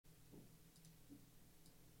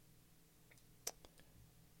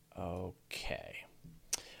Okay.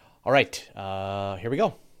 All right. Here we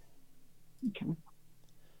go. Okay.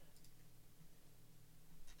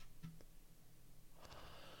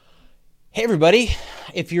 Hey, everybody.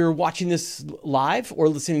 If you're watching this live or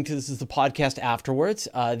listening to this as the podcast afterwards,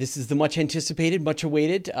 this is the much anticipated, much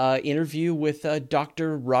awaited interview with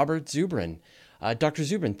Dr. Robert Zubrin. Dr.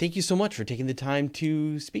 Zubrin, thank you so much for taking the time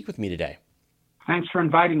to speak with me today. Thanks for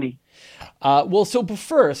inviting me. So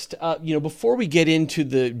first, before we get into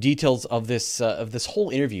the details of this whole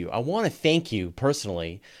interview, I want to thank you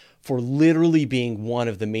personally for literally being one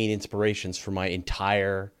of the main inspirations for my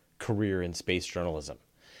entire career in space journalism.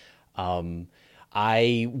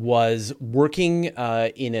 I was working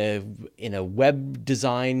in a web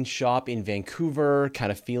design shop in Vancouver,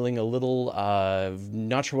 kind of feeling a little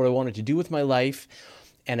not sure what I wanted to do with my life.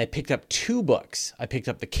 And I picked up two books. I picked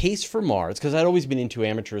up The Case for Mars, because I'd always been into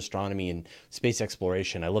amateur astronomy and space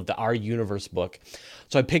exploration. I loved the Our Universe book.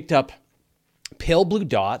 So I picked up Pale Blue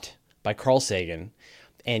Dot by Carl Sagan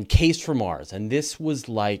and Case for Mars. And this was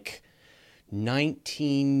like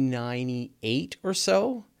 1998 or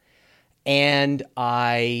so. And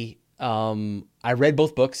I read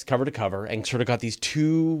both books cover to cover and sort of got these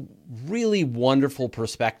two really wonderful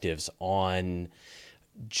perspectives on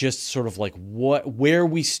just sort of like where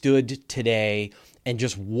we stood today and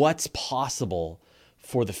just what's possible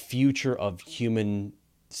for the future of human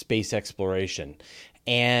space exploration.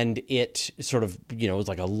 And it sort of, it was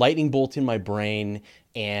like a lightning bolt in my brain.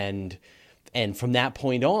 And from that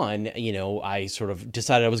point on, I sort of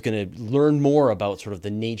decided I was going to learn more about sort of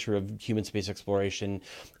the nature of human space exploration.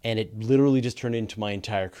 And it literally just turned into my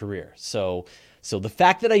entire career. So the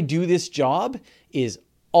fact that I do this job is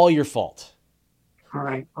all your fault. All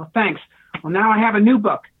right. Well, thanks. Well, now I have a new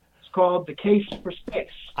book. It's called The Case for Space.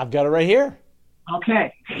 I've got it right here.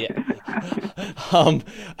 Okay. Yeah.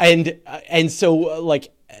 And so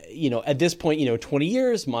at this point, 20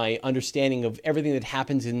 years, my understanding of everything that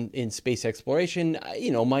happens in space exploration,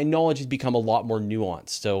 my knowledge has become a lot more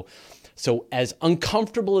nuanced. So as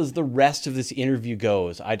uncomfortable as the rest of this interview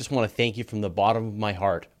goes, I just want to thank you from the bottom of my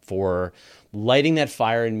heart for lighting that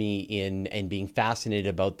fire in me and being fascinated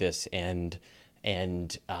about this. And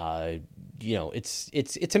it's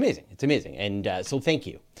amazing. It's amazing. And so thank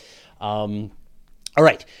you. All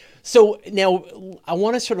right. So now I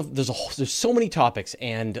want to sort of, there's so many topics,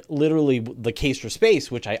 and literally The Case for Space,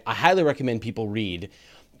 which I highly recommend people read.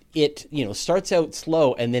 It, starts out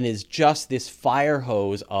slow and then is just this fire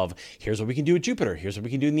hose of here's what we can do with Jupiter. Here's what we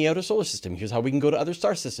can do in the outer solar system. Here's how we can go to other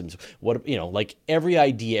star systems. Like every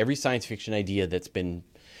idea, every science fiction idea that's been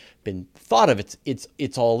thought of,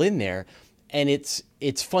 it's all in there. And it's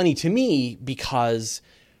funny to me because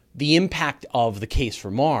the impact of The Case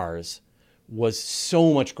for Mars was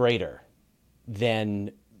so much greater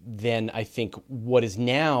than I think what is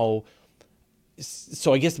now.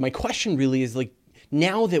 So I guess my question really is, like,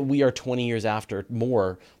 now that we are 20 years after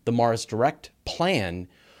more the Mars Direct plan,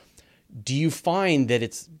 do you find that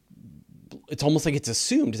it's almost like it's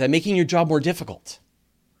assumed? Is that making your job more difficult?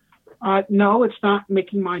 No, it's not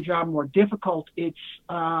making my job more difficult. It's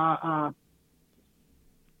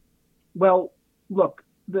well, look,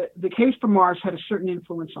 the Case for Mars had a certain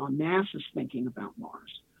influence on NASA's thinking about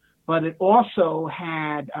Mars, but it also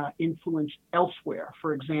had influence elsewhere.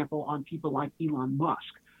 For example, on people like Elon Musk,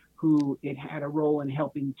 who it had a role in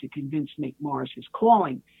helping to convince make Mars his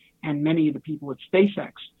calling, and many of the people at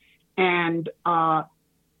SpaceX. And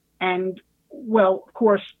well, of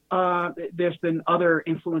course, there's been influence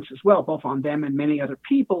influence as well, both on them and many other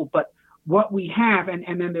people. But what we have, and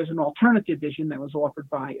then there's an alternative vision that was offered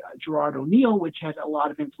by Gerard O'Neill, which had a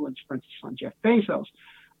lot of influence, for instance, on Jeff Bezos.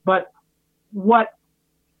 But what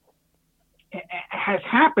has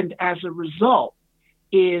happened as a result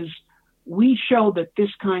is we show that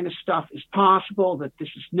this kind of stuff is possible, that this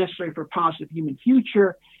is necessary for a positive human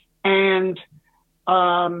future. And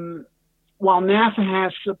while NASA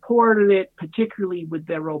has supported it, particularly with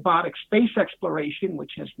their robotic space exploration,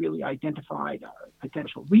 which has really identified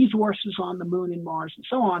potential resources on the moon and Mars and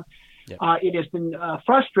so on, yeah. It has been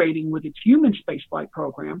frustrating with its human spaceflight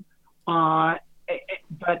program. But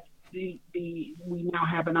we now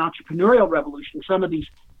have an entrepreneurial revolution. Some of these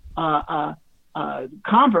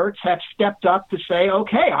converts have stepped up to say,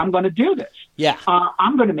 okay, I'm going to do this. Yeah.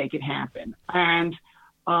 I'm going to make it happen. And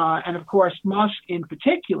of course, Musk in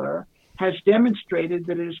particular has demonstrated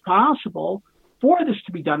that it is possible for this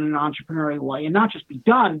to be done in an entrepreneurial way, and not just be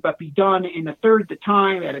done, but be done in a third the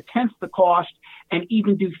time, at a tenth the cost, and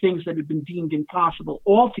even do things that have been deemed impossible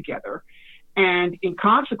altogether. And in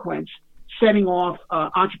consequence, setting off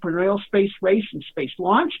entrepreneurial space race and space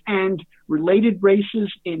launch and related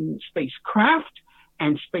races in spacecraft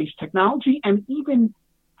and space technology, and even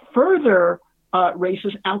further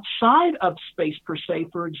races outside of space per se.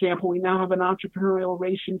 For example, we now have an entrepreneurial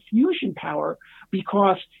race in fusion power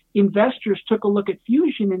because investors took a look at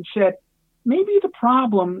fusion and said, maybe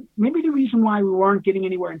the reason why we weren't getting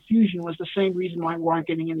anywhere in fusion was the same reason why we weren't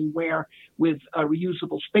getting anywhere with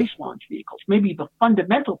reusable space launch vehicles. Maybe the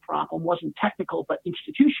fundamental problem wasn't technical but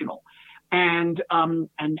institutional, and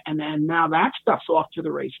now that stuff's off to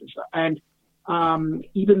the races. And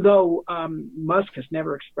even though Musk has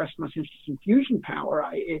never expressed much interest in fusion power,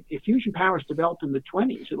 if fusion power is developed in the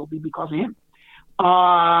 20s, it'll be because of him,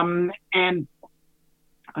 and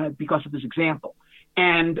because of his example.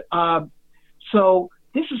 And so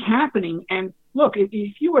this is happening. And look,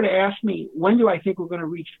 if you were to ask me, when do I think we're going to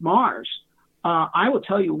reach Mars? I will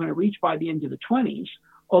tell you we're going to reach by the end of the 20s,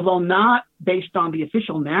 although not based on the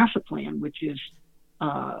official NASA plan, which is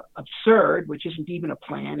absurd, which isn't even a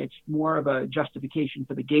plan. It's more of a justification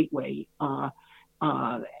for the gateway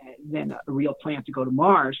than a real plan to go to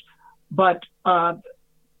Mars. But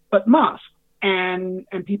Musk and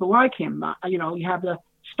people like him, you have the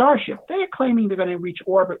Starship. They're claiming they're going to reach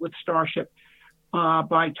orbit with Starship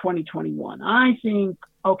by 2021. I think,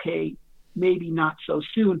 okay, maybe not so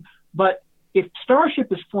soon, but if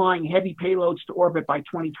Starship is flying heavy payloads to orbit by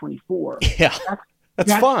 2024,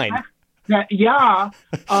 that's fine.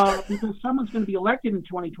 Because someone's going to be elected in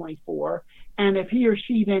 2024, and if he or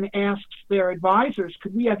she then asks their advisors,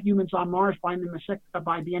 could we have humans on Mars by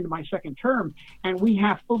the end of my second term, and we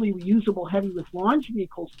have fully reusable heavy lift launch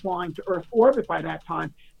vehicles flying to Earth orbit by that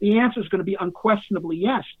time, the answer is going to be unquestionably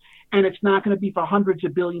yes. And it's not going to be for hundreds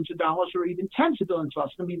of billions of dollars or even tens of billions of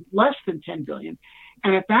dollars. It's going to be less than 10 billion.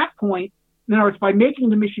 And at that point, in other words, by making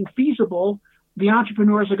the mission feasible, the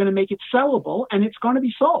entrepreneurs are going to make it sellable, and it's going to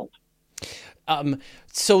be sold.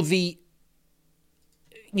 So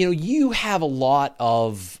you have a lot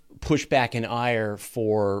of pushback and ire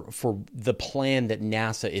for the plan that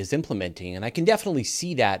NASA is implementing. And I can definitely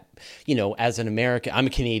see that, as an American, I'm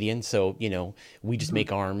a Canadian, so, we just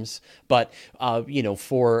make arms. But,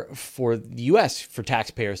 for the U.S., for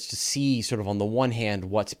taxpayers to see sort of on the one hand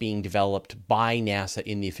what's being developed by NASA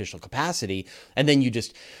in the official capacity, and then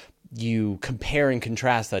you compare and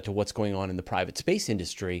contrast that to what's going on in the private space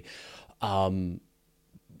industry,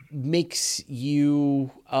 makes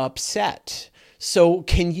you upset. So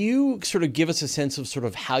can you sort of give us a sense of sort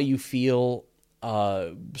of how you feel,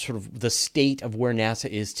 sort of the state of where NASA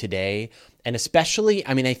is today? And especially,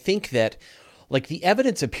 I think that the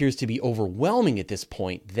evidence appears to be overwhelming at this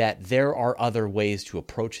point that there are other ways to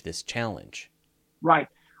approach this challenge. Right.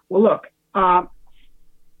 Well, look,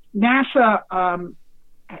 NASA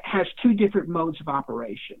has two different modes of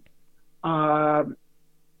operation,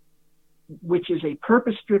 which is a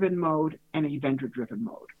purpose-driven mode and a vendor-driven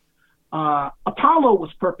mode. Apollo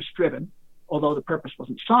was purpose-driven, although the purpose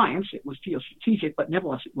wasn't science, it was geostrategic, but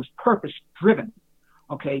nevertheless it was purpose-driven,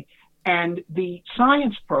 okay? And the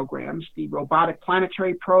science programs, the robotic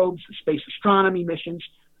planetary probes, the space astronomy missions,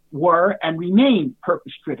 were and remain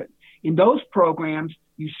purpose-driven. In those programs,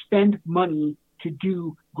 you spend money to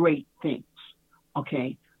do great things,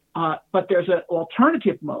 okay? But there's an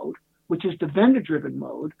alternative mode, which is the vendor-driven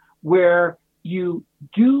mode, where you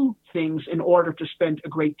do things in order to spend a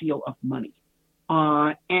great deal of money.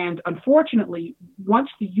 And unfortunately, once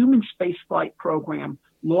the human spaceflight program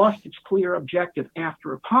lost its clear objective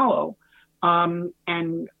after Apollo,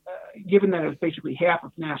 given that it was basically half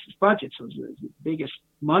of NASA's budget, so it was the biggest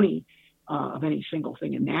money of any single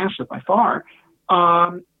thing in NASA by far,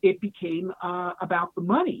 it became about the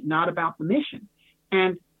money, not about the mission.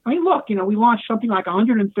 And look, we launched something like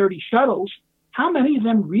 130 shuttles. How many of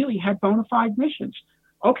them really had bona fide missions?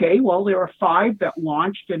 Okay, well, there are 5 that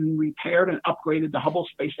launched and repaired and upgraded the Hubble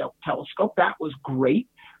Space Telescope. That was great.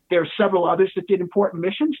 There are several others that did important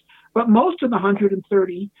missions, but most of the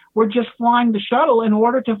 130 were just flying the shuttle in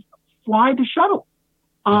order to fly the shuttle.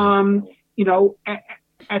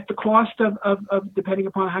 At the cost of depending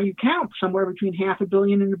upon how you count, somewhere between $500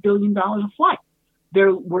 million and $1 billion a flight.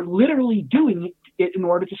 We're literally doing it in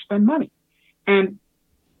order to spend money. And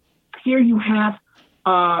here you have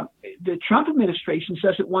the Trump administration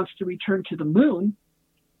says it wants to return to the moon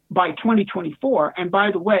by 2024. And by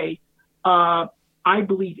the way, I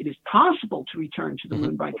believe it is possible to return to the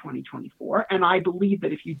moon by 2024. And I believe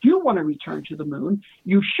that if you do want to return to the moon,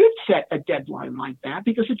 you should set a deadline like that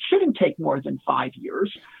because it shouldn't take more than 5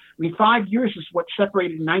 years. 5 years is what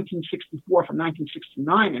separated 1964 from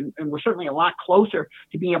 1969, and we're certainly a lot closer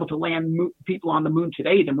to being able to land people on the moon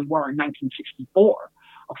today than we were in 1964.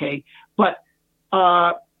 Okay, but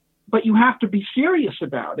you have to be serious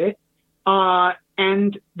about it,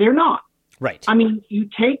 and they're not. Right. I mean, you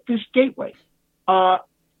take this gateway.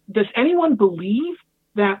 Does anyone believe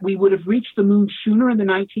that we would have reached the moon sooner in the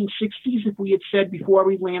 1960s if we had said before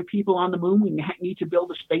we land people on the moon, we need to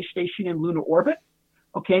build a space station in lunar orbit?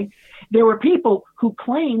 Okay. There were people who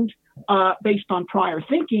claimed, based on prior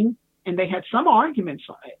thinking, and they had some arguments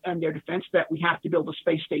in their defense, that we have to build a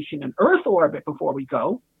space station in Earth orbit before we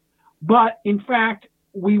go. But in fact,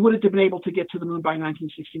 we would have been able to get to the moon by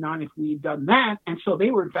 1969 if we had done that. And so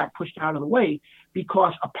they were, in fact, pushed out of the way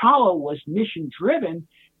because Apollo was mission driven.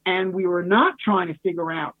 And we were not trying to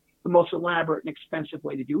figure out the most elaborate and expensive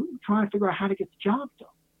way to do it. We were trying to figure out how to get the job done.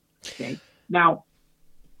 Okay. Now,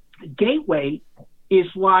 Gateway is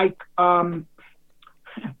like,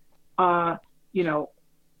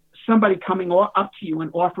 somebody coming up to you and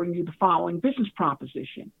offering you the following business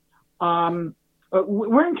proposition.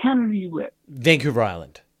 Where in Canada do you live? Vancouver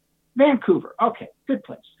Island. Vancouver. Okay, good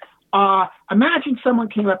place. Imagine someone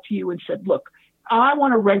came up to you and said, look, I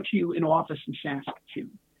want to rent you an office in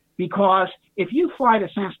Saskatoon, because if you fly to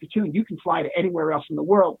Saskatoon, you can fly to anywhere else in the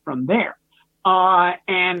world from there. But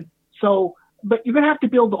you're going to have to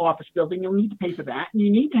build the office building. You'll need to pay for that. And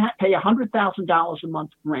you need to pay $100,000 a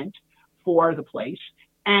month rent for the place.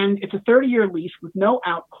 And it's a 30-year lease with no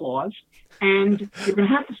out clause. And you're going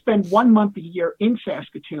to have to spend 1 month a year in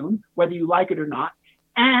Saskatoon, whether you like it or not.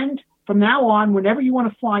 And from now on, whenever you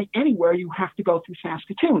want to fly anywhere, you have to go through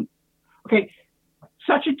Saskatoon. Okay,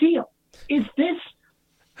 such a deal. Is this,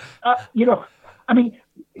 right.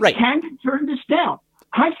 Can you turn this down?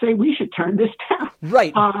 I say we should turn this down.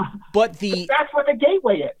 Right. But that's what the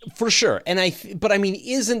Gateway is. For sure. And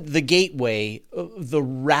isn't the Gateway the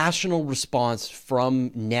rational response from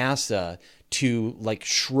NASA to like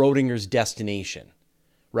Schrodinger's destination?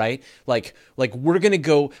 Right? Like we're going to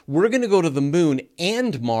go to the moon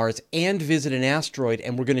and Mars and visit an asteroid,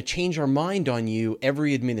 and we're going to change our mind on you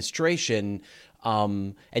every administration,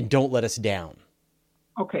 and don't let us down.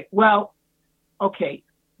 Okay. Well, okay.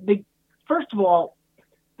 First of all,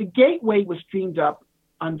 the Gateway was dreamed up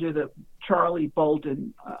under the Charlie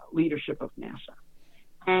Bolden leadership of NASA.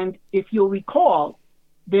 And if you'll recall,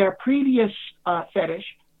 their previous fetish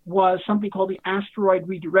was something called the Asteroid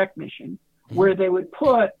Redirect Mission, where they would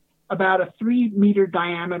put about a 3-meter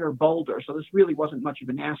diameter boulder. So this really wasn't much of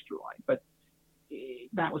an asteroid, but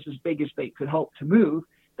that was as big as they could hope to move.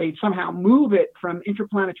 They'd somehow move it from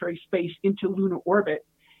interplanetary space into lunar orbit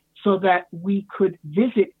so that we could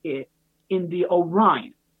visit it in the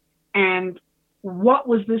Orion. And what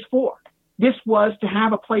was this for? This was to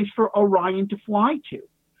have a place for Orion to fly to,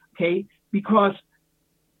 okay? Because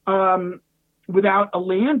without a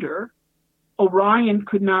lander, Orion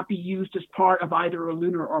could not be used as part of either a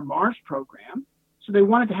lunar or Mars program. So they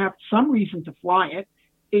wanted to have some reason to fly it.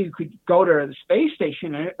 You could go to the space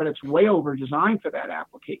station in it, but it's way over designed for that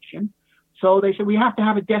application. So they said, we have to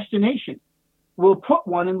have a destination. We'll put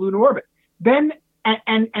one in lunar orbit. Then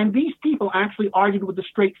And these people actually argued with a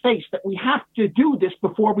straight face that we have to do this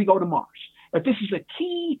before we go to Mars, that this is a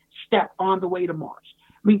key step on the way to Mars.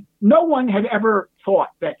 I mean, no one had ever thought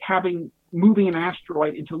that moving an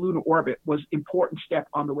asteroid into lunar orbit was an important step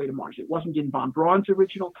on the way to Mars. It wasn't in von Braun's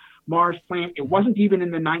original Mars plan. It wasn't even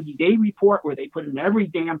in the 90-day report where they put in every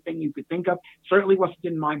damn thing you could think of. Certainly wasn't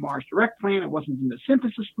in my Mars Direct plan. It wasn't in the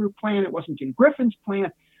synthesis group plan. It wasn't in Griffin's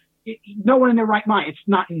plan. No one in their right mind. It's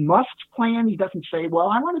not in Musk's plan. He doesn't say, well,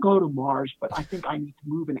 I want to go to Mars, but I think I need to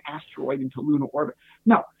move an asteroid into lunar orbit.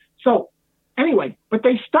 No. So anyway, but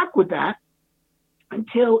they stuck with that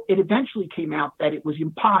until it eventually came out that it was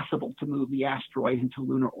impossible to move the asteroid into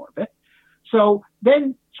lunar orbit. So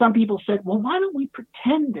then some people said, well, why don't we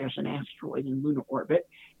pretend there's an asteroid in lunar orbit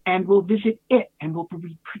and we'll visit it and we'll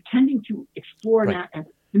be pretending to explore that. And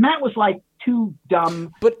that was like too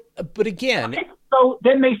dumb. But again... Okay. So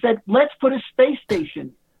then they said, let's put a space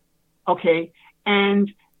station, okay,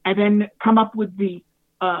 and then come up with the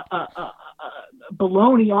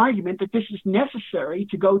baloney argument that this is necessary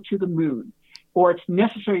to go to the moon, or it's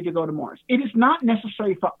necessary to go to Mars. It is not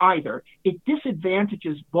necessary for either. It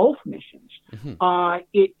disadvantages both missions. Mm-hmm.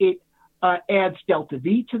 It adds delta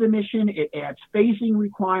V to the mission. It adds phasing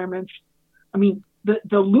requirements. I mean,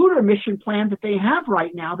 the lunar mission plan that they have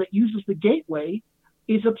right now that uses the Gateway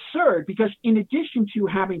is absurd, because in addition to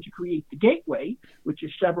having to create the Gateway, which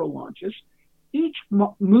is several launches, each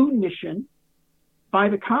moon mission by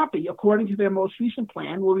the copy, according to their most recent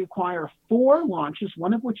plan, will require 4 launches,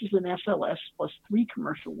 one of which is an SLS plus 3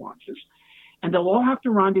 commercial launches, and they'll all have to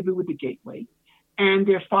rendezvous with the Gateway. And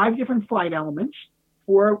there's 5 different flight elements,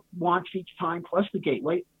 4 launched each time plus the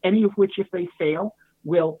Gateway, any of which, if they fail,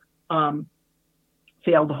 will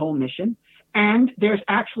fail the whole mission. And there's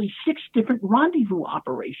actually 6 different rendezvous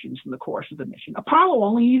operations in the course of the mission. Apollo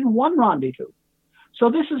only needed 1 rendezvous. So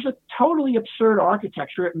this is a totally absurd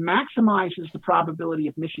architecture. It maximizes the probability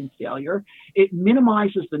of mission failure. It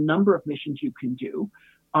minimizes the number of missions you can do.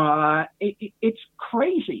 It's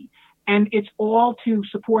crazy. And it's all to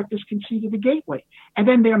support this conceit of the gateway. And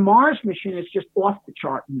then their Mars mission is just off the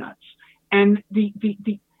chart nuts. And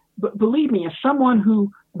believe me, as someone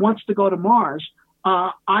who wants to go to Mars,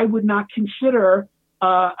 I would not consider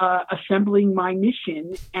assembling my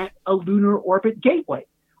mission at a lunar orbit gateway.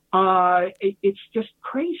 It's just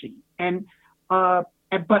crazy.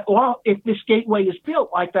 But if this gateway is built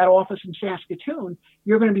like that office in Saskatoon,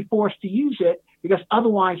 you're going to be forced to use it, because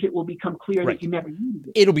otherwise it will become clear that you never used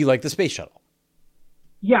it. It'll be like the space shuttle.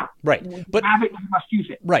 Yeah. Right. But have it, you must use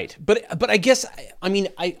it. Right. But I guess, I mean,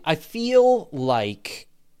 I feel like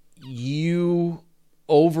you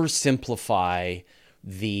oversimplify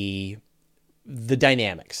the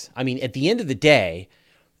dynamics. I mean, at the end of the day,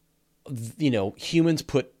 humans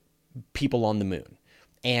put people on the moon,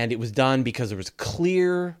 and it was done because there was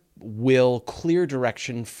clear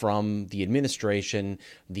direction from the administration,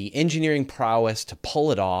 the engineering prowess to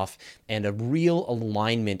pull it off, and a real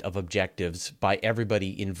alignment of objectives by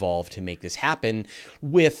everybody involved to make this happen,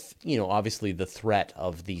 with, obviously the threat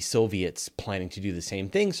of the Soviets planning to do the same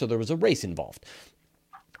thing. So there was a race involved.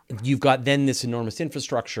 You've got then this enormous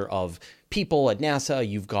infrastructure of people at NASA.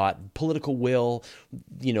 You've got political will,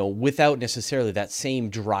 without necessarily that same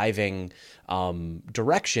driving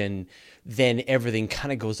direction, then everything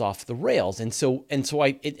kind of goes off the rails. And so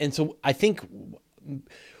I think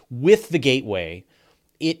with the gateway,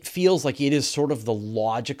 it feels like it is sort of the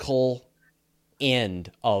logical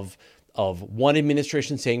end of one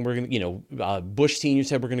administration saying we're going to, Bush Sr.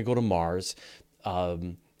 said we're going to go to Mars.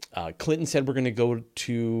 Clinton said we're going to go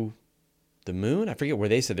to the moon. I forget where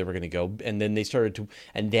they said they were going to go. And then they started to,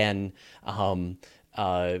 and then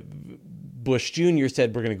Bush Jr.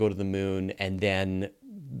 said we're going to go to the moon. And then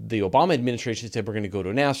the Obama administration said we're going to go to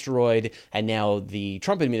an asteroid. And now the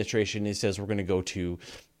Trump administration says we're going to go to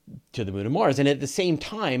the moon and Mars. And at the same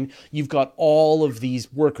time, you've got all of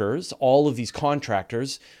these workers, all of these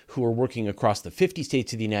contractors who are working across the 50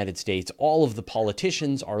 states of the United States. All of the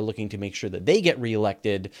politicians are looking to make sure that they get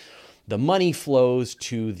reelected. The money flows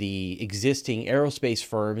to the existing aerospace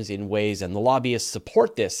firms in ways, and the lobbyists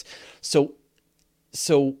support this. So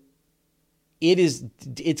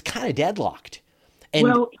it's kind of deadlocked.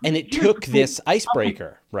 And it took this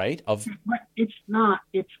icebreaker, right? It's not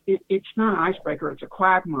an icebreaker. It's a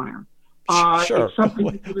quagmire. Sure. It's something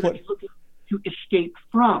that you're looking to escape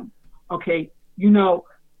from. Okay, in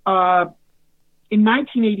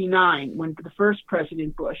 1989, when the first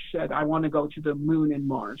President Bush said, "I want to go to the moon and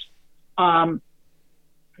Mars," NASA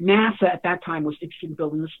at that time was interested in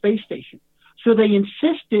building a space station. So they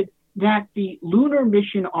insisted that the lunar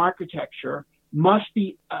mission architecture must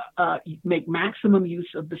be make maximum use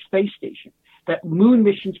of the space station, that moon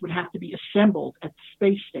missions would have to be assembled at the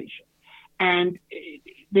space station. And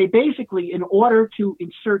they basically, in order to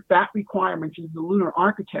insert that requirement into the lunar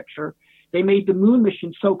architecture, they made the moon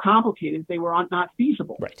mission so complicated they were not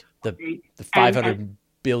feasible. Right. The $500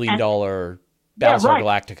 billion Battlestar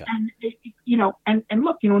Galactica. And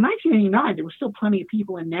look, in 1989, there were still plenty of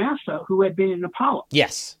people in NASA who had been in Apollo.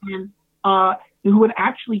 Yes. And who had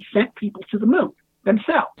actually sent people to the moon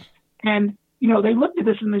themselves. And, they looked at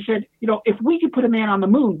this and they said, if we could put a man on the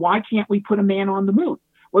moon, why can't we put a man on the moon?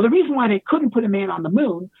 Well, the reason why they couldn't put a man on the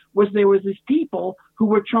moon was there was these people who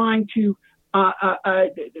were trying to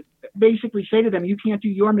basically say to them, you can't do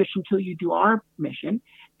your mission until you do our mission.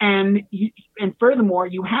 And furthermore,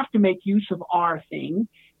 you have to make use of our thing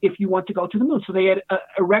if you want to go to the moon. So they had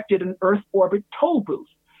erected an Earth orbit toll booth.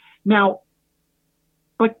 Now,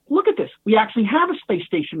 but look at this. We actually have a space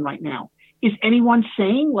station right now. Is anyone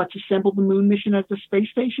saying let's assemble the moon mission as the space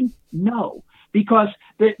station? No, because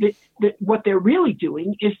what they're really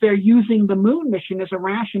doing is they're using the moon mission as a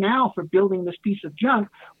rationale for building this piece of junk,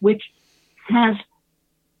 which has,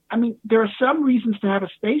 there are some reasons to have a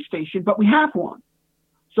space station, but we have one.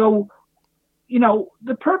 So,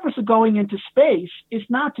 the purpose of going into space is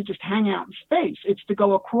not to just hang out in space. It's to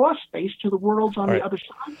go across space to the worlds on the other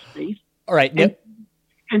side of space. All right.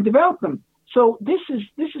 And develop them. So this is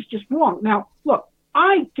just wrong. Now, look,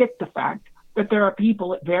 I get the fact that there are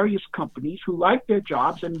people at various companies who like their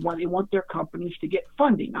jobs and they want their companies to get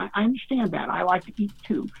funding. I understand that. I like to eat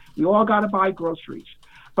too. We all got to buy groceries.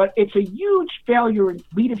 But it's a huge failure in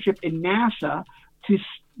leadership in NASA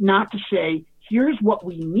not to say, here's what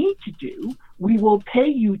we need to do. We will pay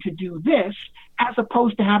you to do this, as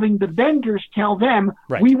opposed to having the vendors tell them,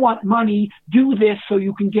 we want money, do this so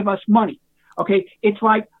you can give us money. Okay, it's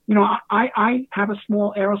like, I have a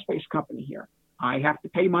small aerospace company here. I have to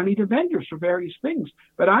pay money to vendors for various things,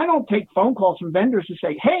 but I don't take phone calls from vendors who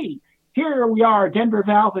say, "Hey, here we are, Denver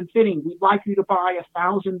Valve and Fitting. We'd like you to buy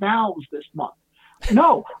 1,000 valves this month."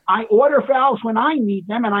 No, I order valves when I need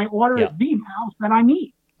them, and I order Yeah. the valves that I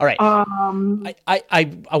need. All right.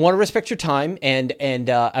 I want to respect your time, and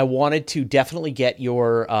I wanted to definitely get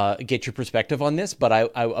your perspective on this, but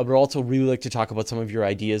I would also really like to talk about some of your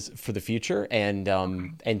ideas for the future, and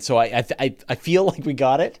so I feel like we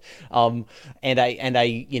got it, and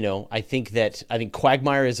I think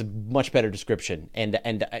quagmire is a much better description,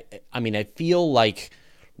 and I feel like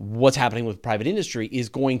what's happening with private industry is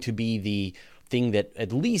going to be the thing that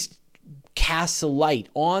at least casts a light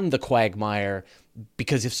on the quagmire.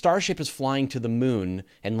 Because if Starship is flying to the moon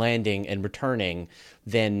and landing and returning,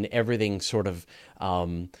 then everything sort of,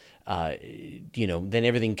 then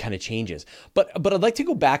everything kind of changes. But I'd like to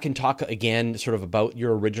go back and talk again sort of about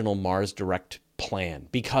your original Mars Direct plan,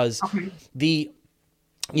 because I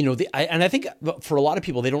think for a lot of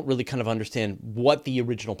people, they don't really kind of understand what the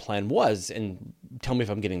original plan was. And tell me if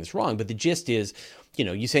I'm getting this wrong, but the gist is,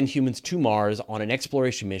 you send humans to Mars on an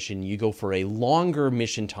exploration mission. You go for a longer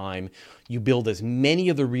mission time. You build as many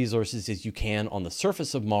of the resources as you can on the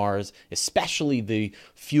surface of Mars, especially the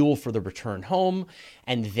fuel for the return home.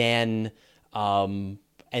 And then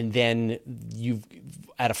you've,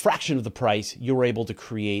 at a fraction of the price, you're able to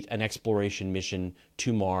create an exploration mission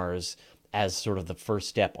to Mars as sort of the first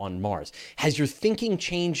step on Mars. Has your thinking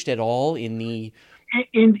changed at all in the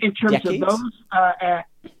in terms decades? of those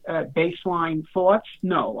baseline thoughts?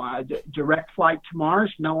 No. Direct flight to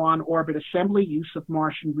Mars, no on-orbit assembly, use of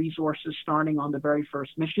Martian resources starting on the very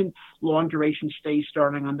first mission, long-duration stays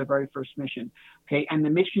starting on the very first mission. Okay, and the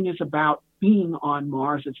mission is about being on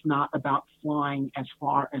Mars. It's not about flying as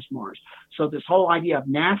far as Mars. So this whole idea of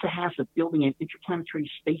NASA has of building an interplanetary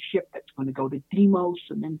spaceship that's going to go to Deimos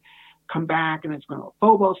and then come back, and it's going to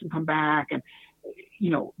Phobos and come back, and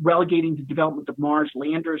relegating the development of Mars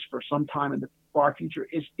landers for some time in the far future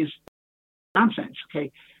is nonsense.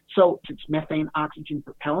 Okay, so it's methane, oxygen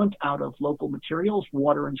propellant out of local materials,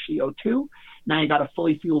 water and CO2. Now you got a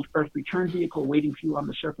fully fueled Earth return vehicle waiting for you on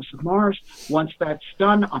the surface of Mars. Once that's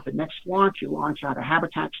done, on the next launch, you launch out a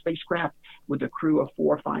Habitat spacecraft with a crew of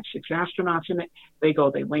 4, 5, 6 astronauts in it. They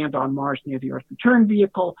land on Mars near the Earth return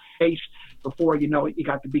vehicle base. Before you know it, you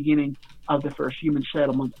got the beginning of the first human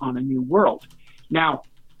settlement on a new world. Now,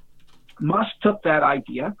 Musk took that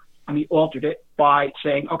idea and he altered it by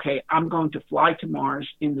saying, okay, I'm going to fly to Mars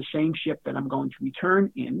in the same ship that I'm going to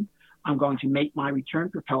return in. I'm going to make my return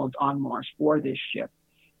propellant on Mars for this ship,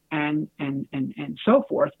 and so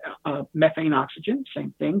forth. Methane, oxygen,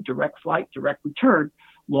 same thing, direct flight, direct return,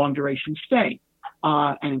 long duration stay.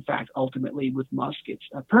 And in fact, ultimately with Musk, it's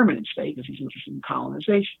a permanent stay because he's interested in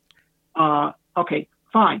colonization. Okay,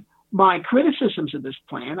 fine. My criticisms of this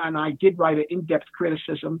plan, and I did write an in-depth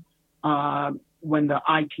criticism when the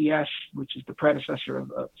ITS, which is the predecessor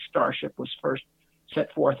of Starship, was first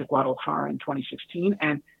set forth at Guadalajara in 2016,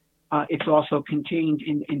 and it's also contained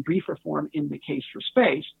in briefer form in the Case for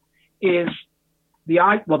Space, is the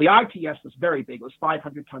ITS was very big. It was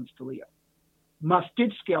 500 tons to LEO. Musk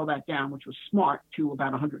did scale that down, which was smart, to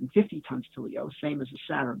about 150 tons to LEO, same as the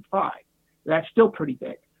Saturn V. That's still pretty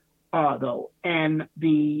big, though. And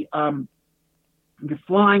the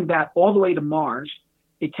flying that all the way to Mars,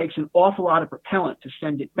 it takes an awful lot of propellant to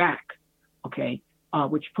send it back, okay,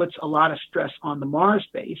 which puts a lot of stress on the Mars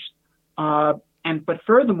base. But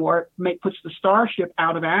furthermore, puts the Starship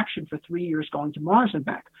out of action for 3 years going to Mars and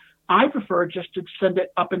back. I prefer just to send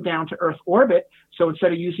it up and down to Earth orbit. So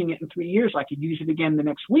instead of using it in 3 years, I could use it again the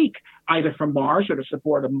next week, either from Mars or to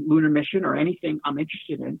support a lunar mission or anything I'm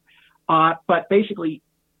interested in. But basically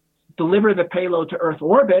deliver the payload to Earth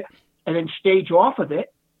orbit and then stage off of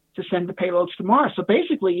it to send the payloads to Mars. So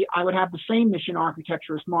basically, I would have the same mission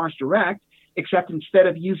architecture as Mars Direct, except instead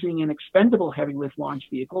of using an expendable heavy lift launch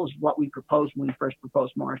vehicle, is what we proposed when we first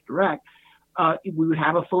proposed Mars Direct, we would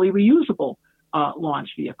have a fully reusable launch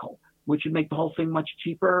vehicle, which would make the whole thing much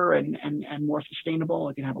cheaper and more sustainable.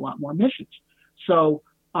 It can have a lot more missions. So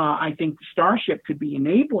I think Starship could be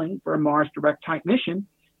enabling for a Mars Direct type mission,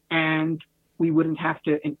 and we wouldn't have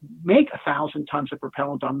to make 1,000 tons of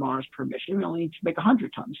propellant on Mars per mission. We only need to make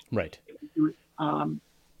 100 tons. Right.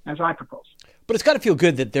 As I propose. But it's got to feel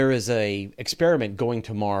good that there is a experiment going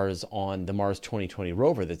to Mars on the Mars 2020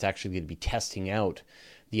 rover that's actually going to be testing out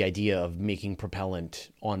the idea of making propellant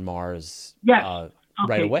on Mars right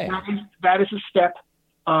away. That is a step.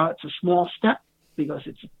 It's a small step because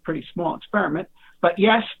it's a pretty small experiment. But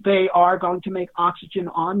yes, they are going to make oxygen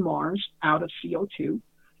on Mars out of CO2.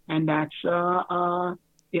 And that's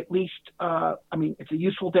at least, I mean, it's a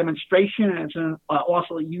useful demonstration, and it's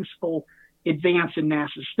also a useful advance in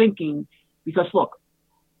NASA's thinking. Because look,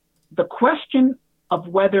 the question of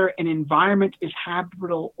whether an environment is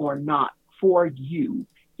habitable or not for you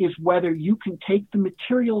is whether you can take the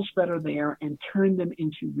materials that are there and turn them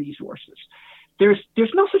into resources. There's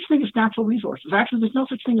no such thing as natural resources. Actually, there's no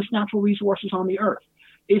such thing as natural resources on the earth.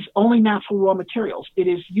 It's only natural raw materials. It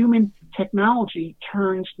is human technology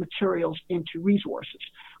turns materials into resources.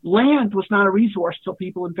 Land was not a resource till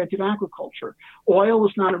people invented agriculture. Oil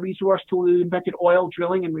was not a resource till we invented oil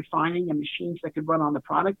drilling and refining and machines that could run on the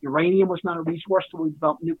product. Uranium was not a resource till we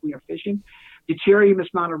developed nuclear fission. Deuterium is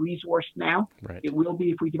not a resource now. Right. It will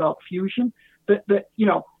be if we develop fusion.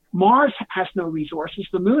 Mars has no resources.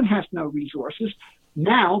 The moon has no resources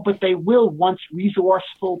now, but they will once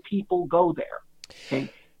resourceful people go there.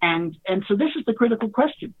 Okay. And so this is the critical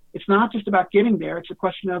question. It's not just about getting there. It's a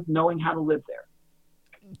question of knowing how to live there.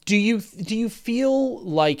 Do you feel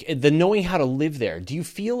like the knowing how to live there, do you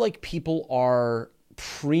feel like people are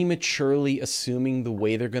prematurely assuming the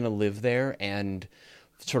way they're going to live there and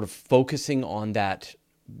sort of focusing on that,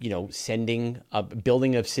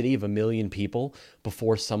 building a city of 1 million people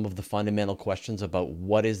before some of the fundamental questions about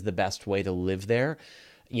what is the best way to live there?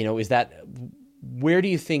 Where do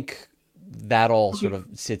you think that all sort of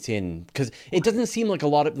sits in? Because it doesn't seem like a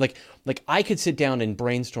lot of like I could sit down and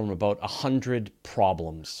brainstorm about 100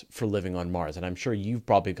 problems for living on Mars, and I'm sure you've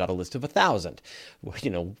probably got a list of 1,000.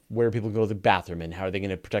 Where people go to the bathroom, and how are they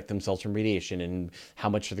going to protect themselves from radiation, and how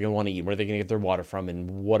much are they going to want to eat, where are they going to get their water from, and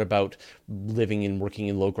what about living and working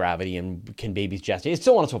in low gravity, and can babies gestate, and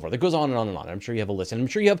so on and so forth. It goes on and on and on. I'm sure you have a list, and I'm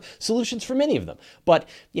sure you have solutions for many of them. But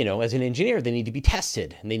as an engineer, they need to be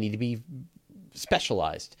tested, and they need to be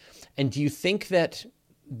specialized. And do you think that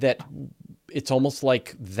it's almost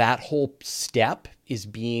like that whole step is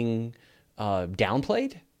being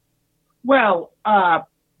downplayed? Well, I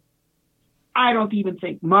don't even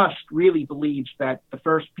think Musk really believes that the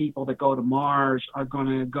first people that go to Mars are going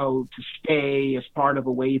to go to stay as part of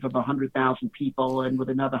a wave of 100,000 people, and with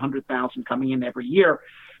another 100,000 coming in every year.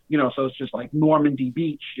 So it's just like Normandy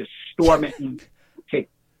Beach, just storm it. And, okay,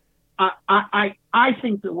 I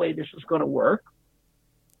think the way this is going to work,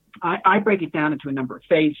 I break it down into a number of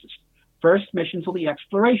phases. First missions will be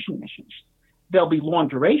exploration missions. There'll be long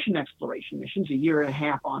duration exploration missions, 1.5 years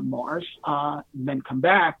on Mars, and then come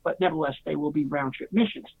back, but nevertheless, they will be round trip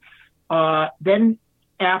missions. Then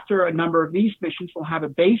after a number of these missions, we'll have a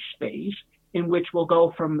base phase in which we'll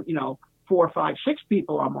go from, 4, 5, 6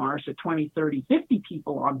 people on Mars to 20, 30, 50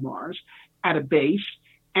 people on Mars at a base.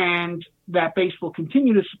 And that base will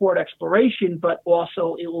continue to support exploration, but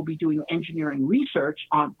also it will be doing engineering research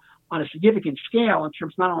on a significant scale in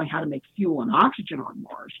terms of not only how to make fuel and oxygen on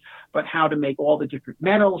Mars, but how to make all the different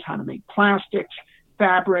metals, how to make plastics,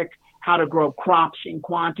 fabric, how to grow crops in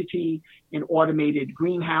quantity in automated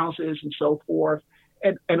greenhouses and so forth,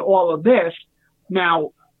 and all of this.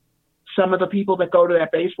 Now, some of the people that go to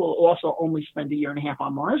that base will also only spend 1.5 years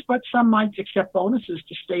on Mars, but some might accept bonuses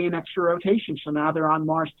to stay in extra rotation. So now they're on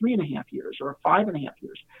Mars 3.5 years or 5.5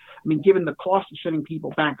 years. I mean, given the cost of sending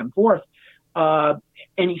people back and forth,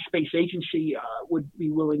 any space agency would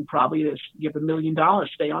be willing probably to give $1 million,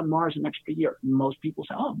 stay on Mars an extra year. And most people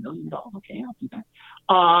say, $1 million, okay, I'll do that.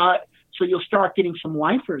 So you'll start getting some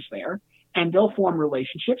lifers there, and they'll form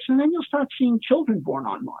relationships, and then you'll start seeing children born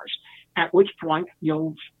on Mars, at which point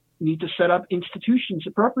you'll need to set up institutions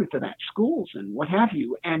appropriate for that, schools and what have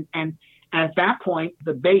you. And at that point,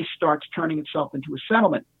 the base starts turning itself into a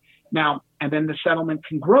settlement. Now, and then the settlement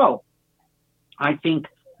can grow. I think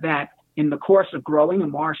that in the course of growing, a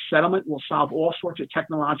Mars settlement will solve all sorts of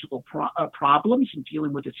technological problems in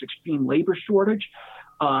dealing with its extreme labor shortage,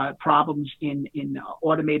 problems in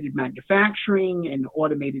automated manufacturing and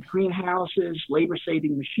automated greenhouses,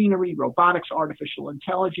 labor-saving machinery, robotics, artificial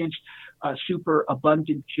intelligence, super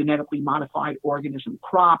abundant genetically modified organism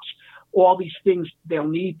crops. All these things, they'll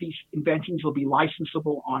need these inventions will be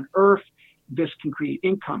licensable on Earth. This can create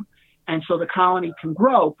income. And so the colony can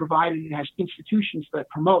grow provided it has institutions that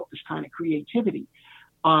promote this kind of creativity.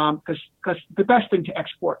 Because the best thing to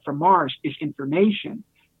export from Mars is information.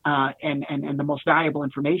 And the most valuable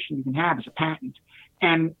information you can have is a patent.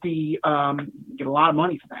 And you get a lot of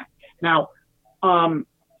money for that. Now,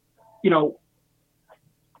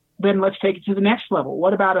 then let's take it to the next level.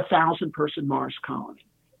 What about a 1,000-person Mars colony?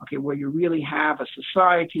 Okay, where you really have a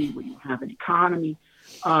society, where you have an economy.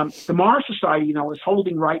 The Mars Society, is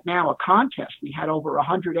holding right now a contest. We had over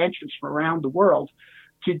 100 entrants from around the world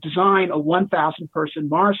to design a 1,000-person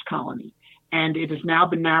Mars colony. And it has now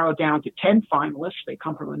been narrowed down to 10 finalists. They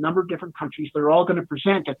come from a number of different countries. They're all going to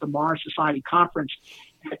present at the Mars Society Conference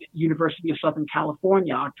at the University of Southern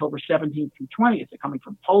California, October 17th through 20th. They're coming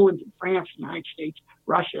from Poland and France, the United States,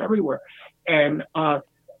 Russia, everywhere. And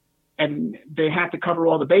they have to cover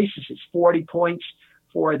all the bases. It's 40 points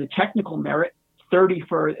for the technical merit, 30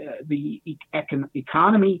 for the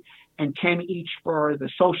economy, and 10 each for the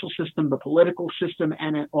social system, the political system,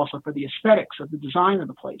 and also for the aesthetics of the design of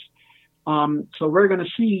the place. So we're going to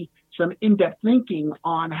see some in-depth thinking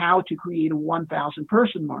on how to create a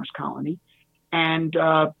 1,000-person Mars colony. And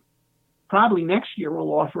probably next year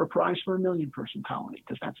we'll offer a prize for a 1,000,000-person colony,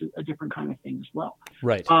 because that's a different kind of thing as well.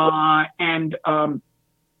 Right.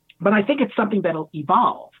 But I think it's something that'll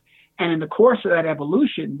evolve. And in the course of that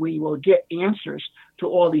evolution, we will get answers to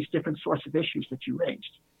all these different sorts of issues that you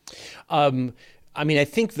raised. I mean, I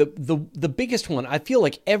think the biggest one, I feel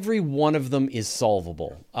like every one of them is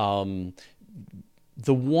solvable.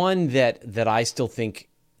 The one that I still think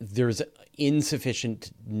there's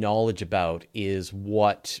insufficient knowledge about is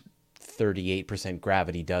what 38%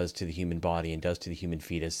 gravity does to the human body and does to the human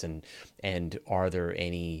fetus, and are there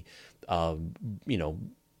any,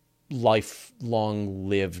 lifelong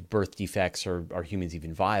lived birth defects, or are humans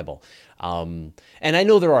even viable? And I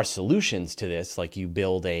know there are solutions to this, like you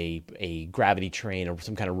build a gravity train or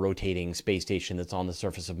some kind of rotating space station that's on the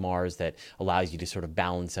surface of Mars that allows you to sort of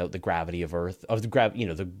balance out the gravity of Earth, of the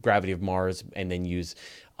gravity of Mars, and then use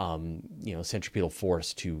centripetal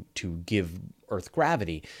force to give Earth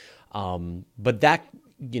gravity. But that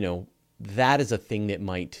is a thing that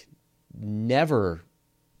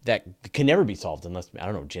can never be solved unless, I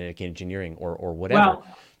don't know, genetic engineering or whatever. Well,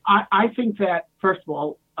 I think that, first of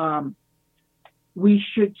all, we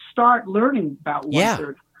should start learning about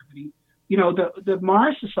one-third gravity. The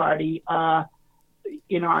Mars Society,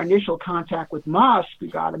 in our initial contact with Musk, we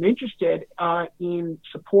got him interested in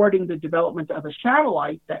supporting the development of a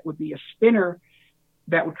satellite that would be a spinner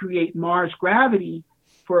that would create Mars gravity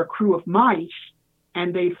for a crew of mice,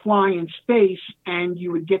 and they fly in space, and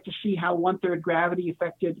you would get to see how one-third gravity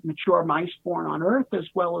affected mature mice born on Earth, as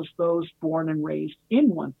well as those born and raised in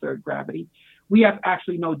one-third gravity. We have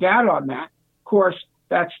actually no data on that. Of course,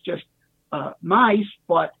 that's just mice,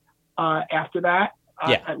 but after that,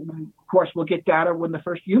 of course, we'll get data when the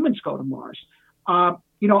first humans go to Mars. I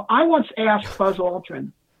once asked Buzz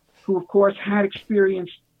Aldrin, who, of course, had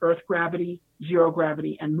experienced Earth gravity, zero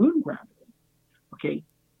gravity, and moon gravity. Okay,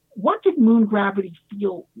 what did moon gravity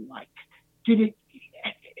feel like? Did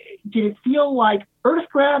it feel like Earth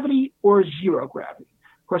gravity or zero gravity?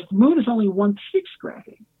 Of course, the moon is only 1/6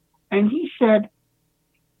 gravity. And he said,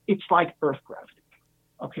 it's like Earth gravity.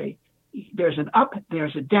 Okay, there's an up,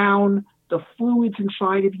 there's a down. The fluids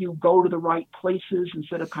inside of you go to the right places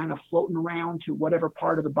instead of kind of floating around to whatever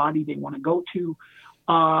part of the body they want to go to.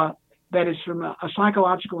 That is, from a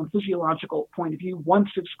psychological and physiological point of view,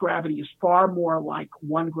 1/6 gravity is far more like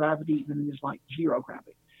 1 gravity than it is like zero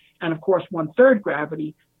gravity. And of course, 1/3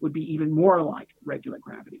 gravity would be even more like regular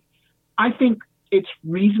gravity. I think it's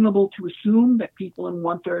reasonable to assume that people in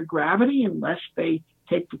 1/3 gravity, unless they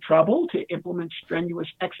take the trouble to implement strenuous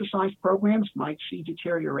exercise programs, might see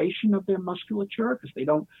deterioration of their musculature because they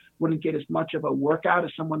wouldn't get as much of a workout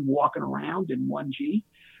as someone walking around in 1G.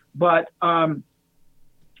 But I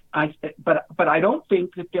don't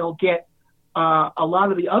think that they'll get a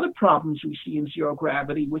lot of the other problems we see in zero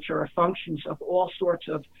gravity, which are functions of all sorts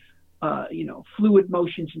of fluid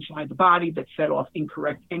motions inside the body that set off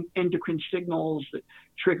incorrect endocrine signals that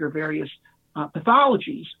trigger various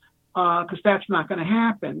pathologies, because that's not going to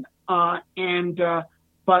happen.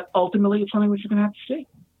 But ultimately, it's something we're just going to have to see.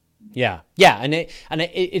 Yeah, and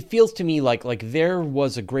it feels to me like there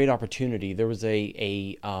was a great opportunity. There was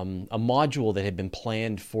a module that had been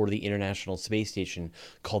planned for the International Space Station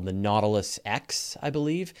called the Nautilus X, I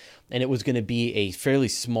believe, and it was going to be a fairly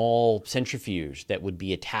small centrifuge that would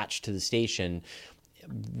be attached to the station,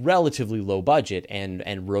 relatively low budget,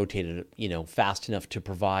 and rotated fast enough to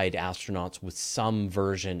provide astronauts with some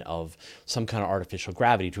version of some kind of artificial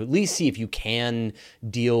gravity to at least see if you can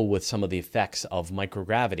deal with some of the effects of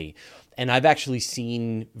microgravity. And I've actually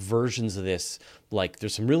seen versions of this, like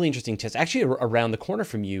there's some really interesting tests actually around the corner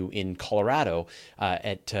from you in Colorado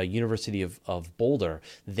at University of Boulder.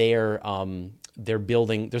 They're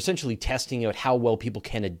essentially testing out how well people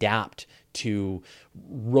can adapt to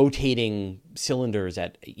rotating cylinders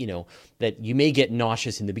that you may get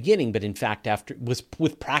nauseous in the beginning, but in fact,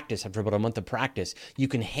 with practice, after about a month of practice, you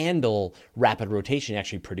can handle rapid rotation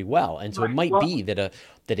actually pretty well. And so it might be that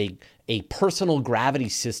a personal gravity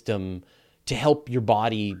system to help your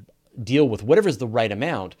body deal with whatever's the right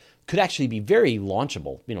amount could actually be very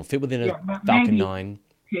launchable, fit within a Falcon maybe, 9.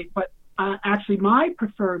 Okay, but actually my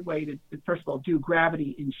preferred way to, first of all, do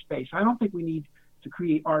gravity in space. I don't think we need to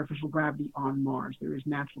create artificial gravity on Mars. There is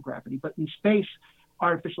natural gravity. But in space,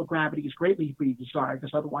 artificial gravity is greatly to be desired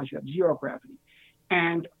because otherwise you have zero gravity.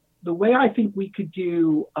 And the way I think we could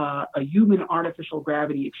do a human artificial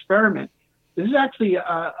gravity experiment, this is actually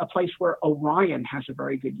a place where Orion has a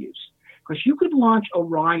very good use. Because you could launch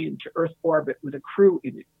Orion to Earth orbit with a crew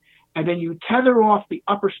in it. And then you tether off the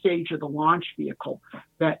upper stage of the launch vehicle.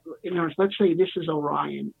 That, let's say this is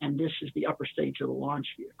Orion and this is the upper stage of the launch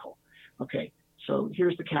vehicle. Okay, so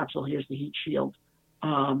here's the capsule, here's the heat shield.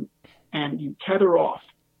 And you tether off,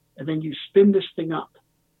 and then you spin this thing up.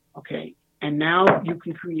 Okay, and now you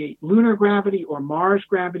can create lunar gravity or Mars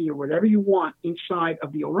gravity or whatever you want inside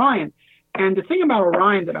of the Orion. And the thing about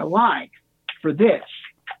Orion that I like for this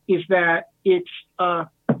is that it's, so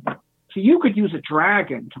you could use a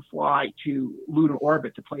Dragon to fly to lunar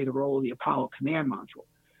orbit to play the role of the Apollo command module.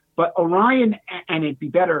 But Orion, and it'd be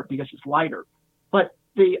better because it's lighter, but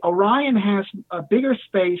the Orion has a bigger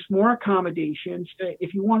space, more accommodations.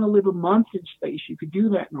 If you want to live a month in space, you could do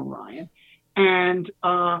that in Orion. And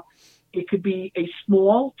it could be a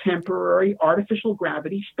small, temporary, artificial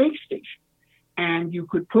gravity space station. And you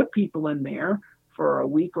could put people in there for a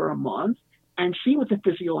week or a month and see what the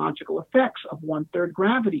physiological effects of 1/3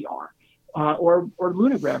 gravity are, or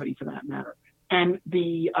lunar gravity for that matter. And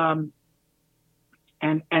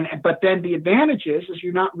but then the advantage is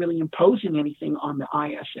you're not really imposing anything on the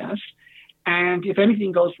ISS. And if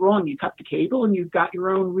anything goes wrong, you cut the cable and you've got your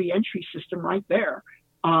own re-entry system right there.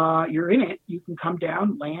 You're in it. You can come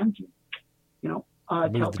down, land, move tell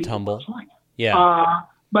the people tumble. what's like. Yeah.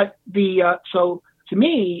 But so to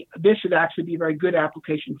me, this would actually be a very good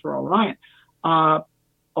application for Orion.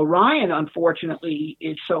 Orion, unfortunately,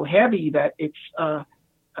 is so heavy that it's an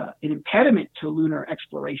impediment to lunar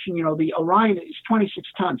exploration. The Orion is 26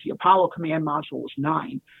 tons. The Apollo command module is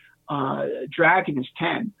 9. Dragon is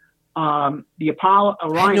 10. The Apollo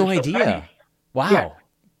Orion. I had no is so idea. heavy. Wow. Yeah.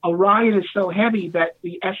 Orion is so heavy that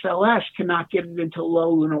the SLS cannot get it into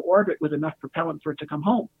low lunar orbit with enough propellant for it to come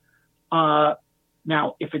home.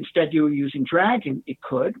 Now, if instead you were using Dragon, it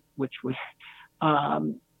could, which would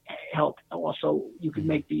help. Also, you could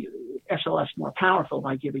make the SLS more powerful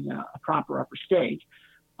by giving a proper upper stage.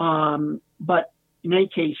 But in any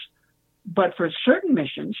case, but for certain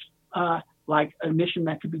missions, like a mission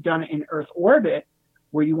that could be done in Earth orbit,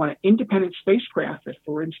 where you want an independent spacecraft that,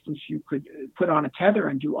 for instance, you could put on a tether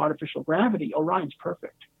and do artificial gravity, Orion's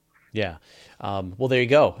perfect. Yeah. Well, there you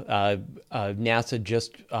go. NASA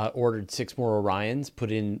just ordered 6 more Orions,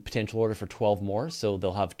 put in potential order for 12 more. So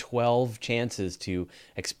they'll have 12 chances to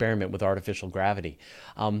experiment with artificial gravity.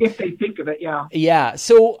 If they think of it, yeah. Yeah.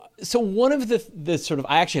 So one of the sort of,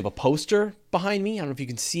 I actually have a poster behind me. I don't know if you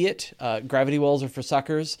can see it. Gravity wells are for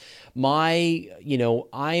suckers.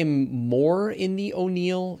 I'm more in the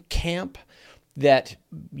O'Neill camp that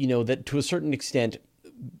to a certain extent,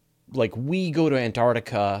 like we go to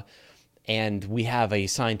Antarctica and we have a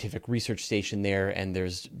scientific research station there and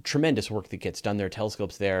there's tremendous work that gets done there,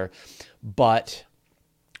 telescopes there. But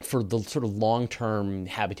for the sort of long-term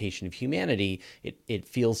habitation of humanity, it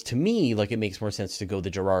feels to me like it makes more sense to go the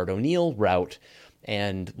Gerard O'Neill route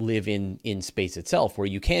and live in space itself, where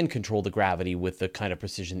you can control the gravity with the kind of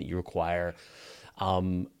precision that you require.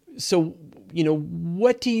 So,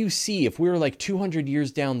 what do you see if we're like 200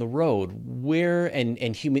 years down the road where, and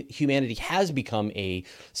humanity has become a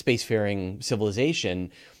spacefaring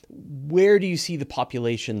civilization, where do you see the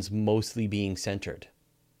populations mostly being centered?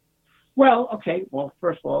 Well, okay. Well,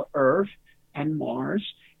 first of all, Earth and Mars.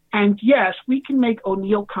 And yes, we can make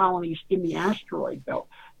O'Neill colonies in the asteroid belt.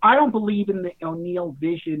 I don't believe in the O'Neill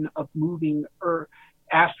vision of moving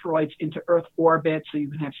asteroids into Earth orbit so you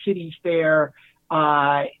can have cities there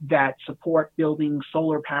that support building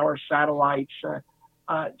solar power satellites.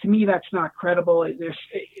 To me, that's not credible. There's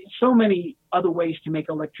so many other ways to make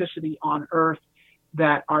electricity on Earth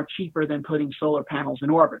that are cheaper than putting solar panels in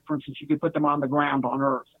orbit. For instance, you could put them on the ground on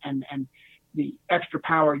Earth, and the extra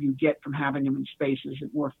power you get from having them in space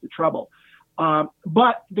isn't worth the trouble.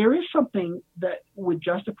 But there is something that would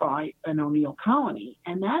justify an O'Neill colony,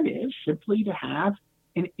 and that is simply to have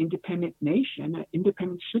an independent nation, an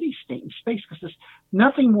independent city-state in space, because there's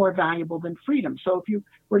nothing more valuable than freedom. So if you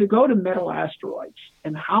were to go to metal asteroids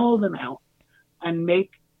and hollow them out and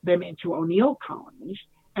make them into O'Neill colonies,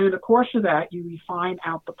 and in the course of that, you refine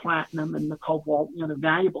out the platinum and the cobalt, the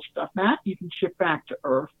valuable stuff, that you can ship back to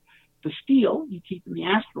Earth. The steel you keep in the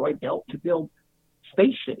asteroid belt to build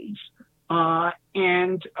space cities.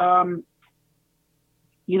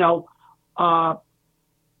 you know,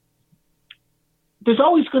 there's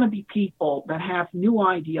always going to be people that have new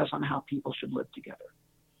ideas on how people should live together.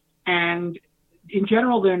 And in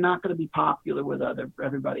general, they're not going to be popular with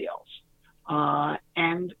everybody else.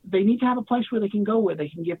 And they need to have a place where they can go, where they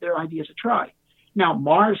can give their ideas a try. Now,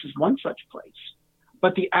 Mars is one such place,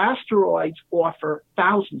 but the asteroids offer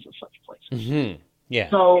thousands of such places. Mm-hmm. Yeah.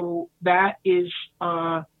 So that is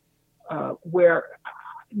where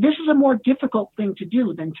this is a more difficult thing to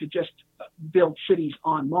do than to just build cities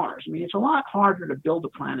on Mars. I mean, it's a lot harder to build a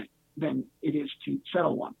planet than it is to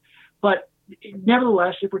settle one. But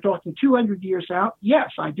nevertheless, if we're talking 200 years out,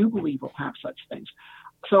 yes, I do believe we'll have such things.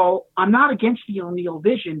 So I'm not against the O'Neill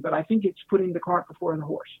vision, but I think it's putting the cart before the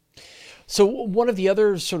horse. So one of the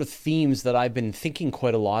other sort of themes that I've been thinking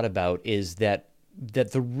quite a lot about is that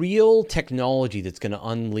the real technology that's going to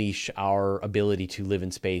unleash our ability to live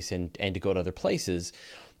in space and to go to other places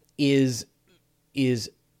is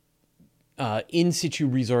in situ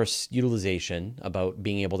resource utilization, about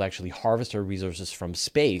being able to actually harvest our resources from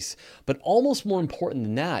space. But almost more important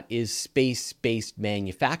than that is space-based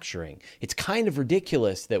manufacturing. It's kind of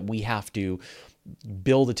ridiculous that we have to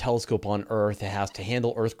build a telescope on Earth. It has to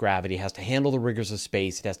handle Earth gravity, it has to handle the rigors of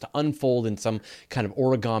space, it has to unfold in some kind of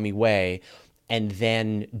origami way, and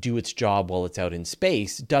then do its job while it's out in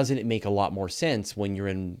space. Doesn't it make a lot more sense when you're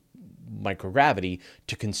in microgravity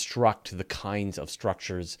to construct the kinds of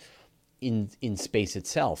structures in space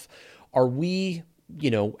itself? Are we,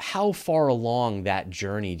 how far along that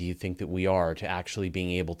journey do you think that we are to actually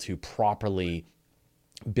being able to properly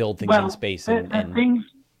build things in space?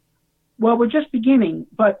 Well, we're just beginning,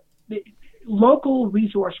 but local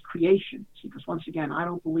resource creation, because once again, I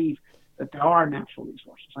don't believe that there are natural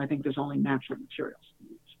resources. I think there's only natural materials.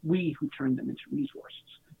 It's we who turn them into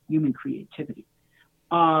resources, human creativity.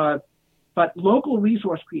 But local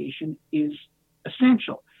resource creation is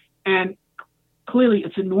essential. And clearly,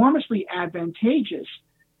 it's enormously advantageous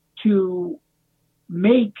to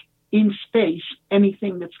make in space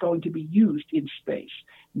anything that's going to be used in space.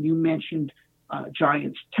 You mentioned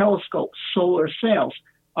giant telescopes, solar sails,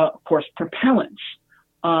 of course, propellants.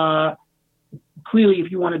 Clearly,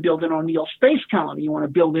 if you want to build an O'Neill space colony, you want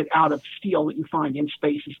to build it out of steel that you find in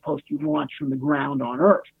space as opposed to launch from the ground on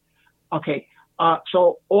Earth. Okay.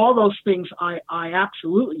 So all those things I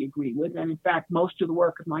absolutely agree with. And in fact, most of the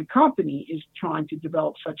work of my company is trying to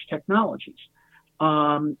develop such technologies.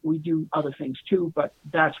 We do other things too, but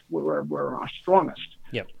that's where we're our strongest.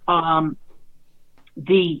 Yep.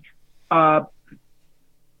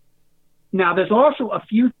 Now, there's also a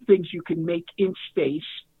few things you can make in space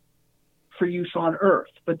for use on Earth,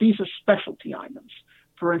 but these are specialty items.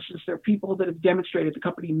 For instance, there are people that have demonstrated, the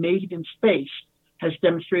company Made in Space has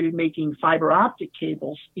demonstrated making fiber optic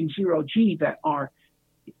cables in 0G that are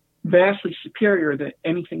vastly superior to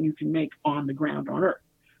anything you can make on the ground on Earth.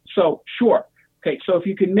 So, sure. Okay, so if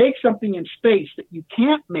you can make something in space that you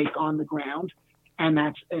can't make on the ground, and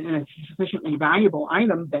it's a sufficiently valuable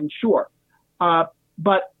item, then sure.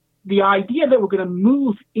 But the idea that we're going to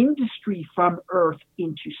move industry from Earth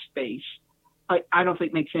into space, I don't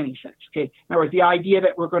think makes any sense. Okay, in other words, the idea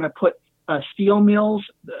that we're going to put steel mills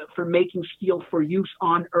for making steel for use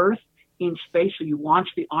on Earth in space, so you launch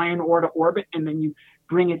the iron ore to orbit and then you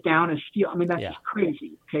bring it down as steel. I mean, that's just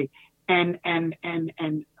crazy. Okay, and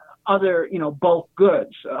other bulk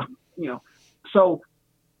goods. So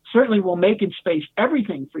certainly we'll make in space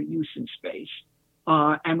everything for use in space.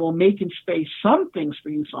 And we'll make in space some things for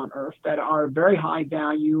use on Earth that are very high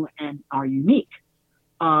value and are unique.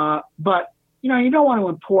 But, you don't want to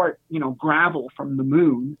import, gravel from the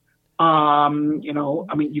moon. I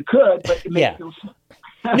mean, you could, but it makes no sense.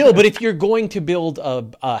 No, but if you're going to build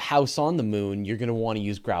a house on the moon, you're going to want to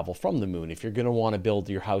use gravel from the moon. If you're going to want to build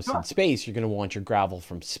your house in space, you're going to want your gravel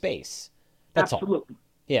from space. That's Absolutely. all.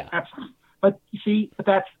 Yeah. Absolutely. But you see,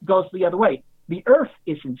 that goes the other way. The Earth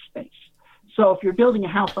is in space. So if you're building a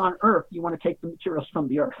house on Earth, you want to take the materials from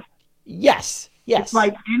the Earth. Yes. It's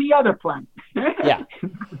like any other planet. Yeah.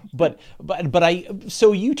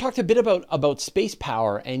 So you talked a bit about space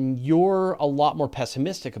power, and you're a lot more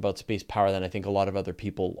pessimistic about space power than I think a lot of other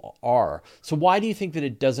people are. So why do you think that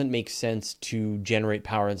it doesn't make sense to generate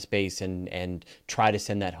power in space and try to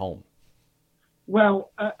send that home?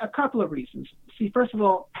 Well, a couple of reasons. See, first of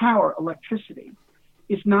all, power, electricity,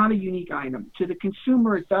 is not a unique item. To the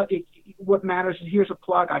consumer, what matters is here's a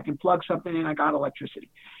plug. I can plug something in. I got electricity.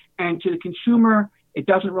 And to the consumer, it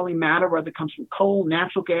doesn't really matter whether it comes from coal,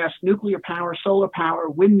 natural gas, nuclear power, solar power,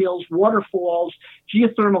 windmills, waterfalls,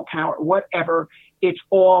 geothermal power, whatever. It's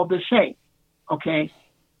all the same. Okay?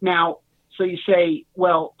 Now, so you say,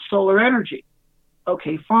 well, solar energy.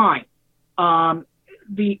 Okay, fine.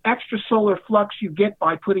 the extrasolar flux you get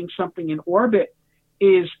by putting something in orbit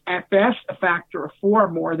is at best a factor of 4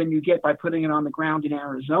 more than you get by putting it on the ground in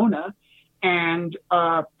Arizona. And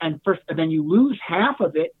then you lose half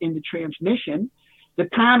of it in the transmission. The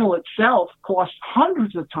panel itself costs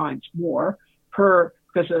hundreds of times more because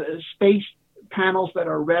space panels that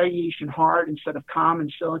are radiation hard instead of common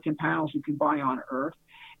silicon panels you can buy on Earth.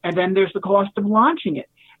 And then there's the cost of launching it,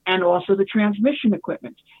 and also the transmission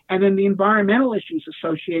equipment, and then the environmental issues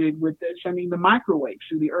associated with sending the microwaves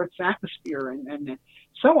through the Earth's atmosphere and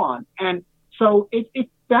so on. And so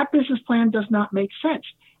that business plan does not make sense.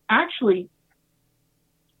 Actually,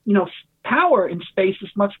 power in space is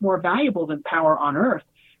much more valuable than power on Earth.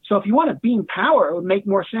 So if you want to beam power, it would make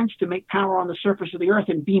more sense to make power on the surface of the Earth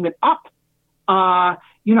and beam it up. The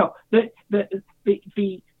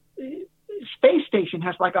space station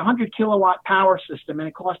has like a 100 kilowatt power system, and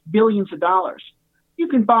it costs billions of dollars. You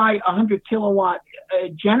can buy a 100 kilowatt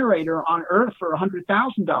generator on Earth for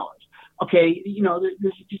 $100,000. Okay,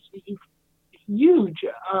 there's just huge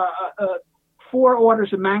 4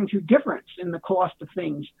 orders of magnitude difference in the cost of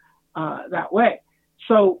things that way.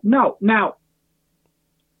 So no. Now,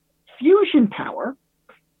 fusion power,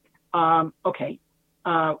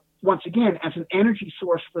 once again, as an energy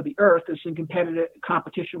source for the Earth, is in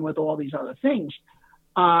competition with all these other things.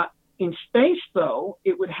 In space, though,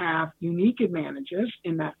 it would have unique advantages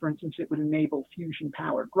in that, for instance, it would enable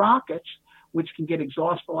fusion-powered rockets, which can get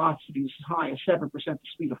exhaust velocities as high as 7% the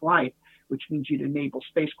speed of light, which means you'd enable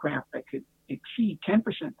spacecraft that could exceed 10%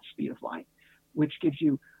 the speed of light, which gives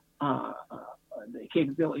you the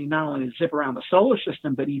capability not only to zip around the solar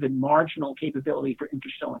system, but even marginal capability for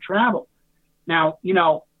interstellar travel. Now,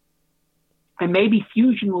 and maybe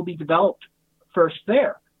fusion will be developed first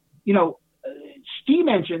there. Steam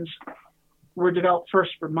engines were developed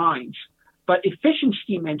first for mines, but efficient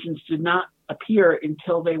steam engines did not appear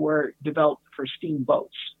until they were developed for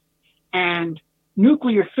steamboats. And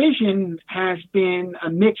nuclear fission has been a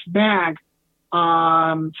mixed bag,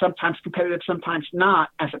 sometimes competitive, sometimes not,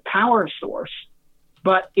 as a power source,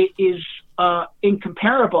 but it is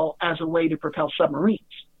incomparable as a way to propel submarines.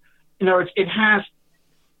 In other words, it has,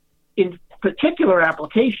 in particular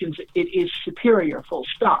applications, it is superior, full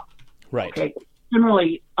stop. Right. Okay.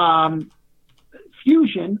 Similarly,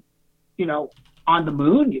 fusion, on the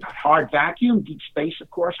moon, hard vacuum, deep space, of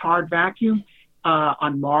course, hard vacuum.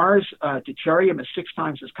 On Mars, deuterium is 6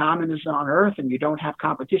 times as common as on Earth, and you don't have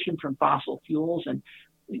competition from fossil fuels, and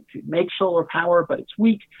it could make solar power, but it's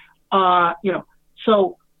weak.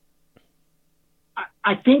 So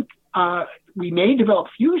I think we may develop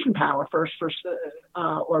fusion power first,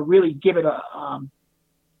 or really give it a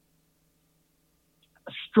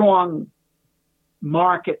strong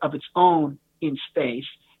market of its own in space.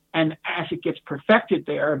 And as it gets perfected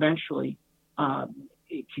there, eventually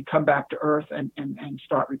it can come back to Earth and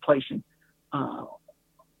start replacing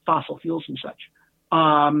fossil fuels and such.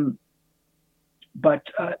 But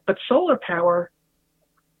solar power,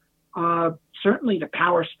 certainly to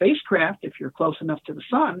power spacecraft, if you're close enough to the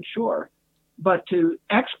sun, sure. But to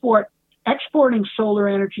exporting solar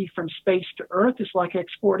energy from space to Earth is like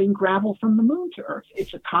exporting gravel from the moon to Earth.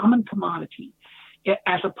 It's a common commodity,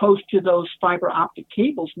 as opposed to those fiber optic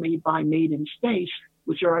cables made in space,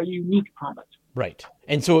 which are a unique product. Right.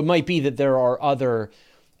 And so it might be that there are other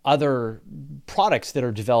products that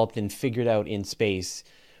are developed and figured out in space,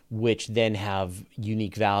 which then have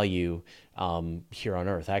unique value here on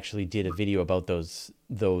Earth. I actually did a video about those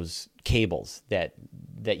cables that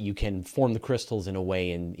you can form the crystals in a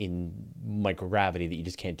way in microgravity that you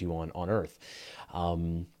just can't do on Earth.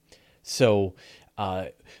 So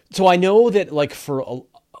I know that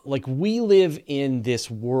we live in this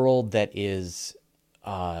world that is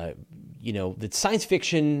that science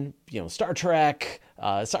fiction, Star Trek,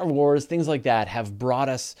 Star Wars, things like that have got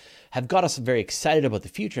us very excited about the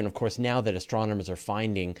future. And of course, now that astronomers are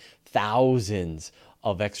finding thousands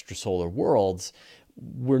of extrasolar worlds,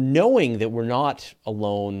 we're knowing that we're not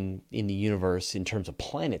alone in the universe in terms of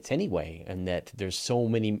planets anyway, and that there's so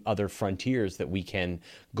many other frontiers that we can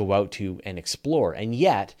go out to and explore. And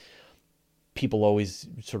yet, people always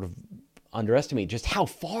sort of underestimate just how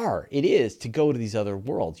far it is to go to these other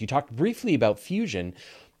worlds. You talked briefly about fusion.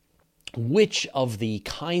 Which of the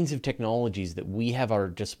kinds of technologies that we have at our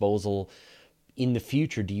disposal in the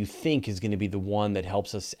future do you think is going to be the one that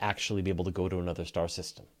helps us actually be able to go to another star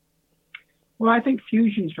system? Well, I think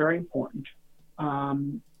fusion is very important.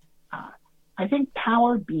 I think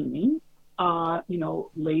power beaming,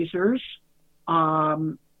 lasers,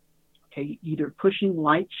 either pushing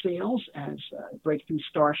light sails as Breakthrough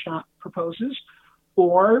Starshot proposes,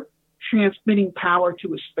 or transmitting power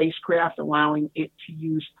to a spacecraft, allowing it to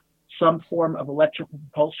use some form of electrical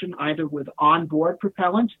propulsion, either with onboard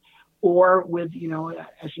propellant or with, as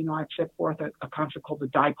you know, I've set forth a concept called the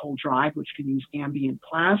dipole drive, which can use ambient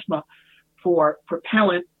plasma for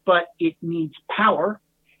propellant, but it needs power.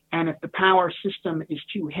 And if the power system is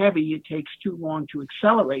too heavy, it takes too long to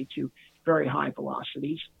accelerate to very high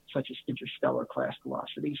velocities, such as interstellar class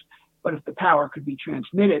velocities. But if the power could be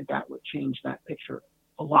transmitted, that would change that picture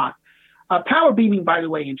a lot. Power beaming, by the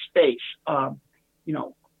way, in space,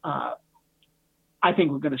 I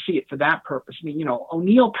think we're going to see it for that purpose. I mean,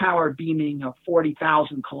 O'Neill power beaming of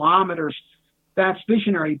 40,000 kilometers, that's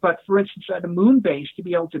visionary. But for instance, at a moon base, to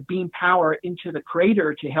be able to beam power into the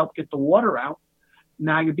crater to help get the water out,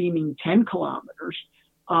 now you're beaming 10 kilometers,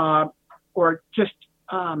 or just,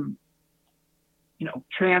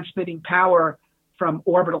 transmitting power from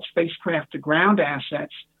orbital spacecraft to ground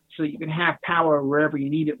assets so that you can have power wherever you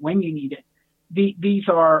need it, when you need it. These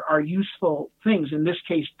are useful things. In this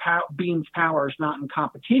case, beam's power is not in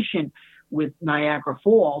competition with Niagara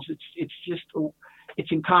Falls.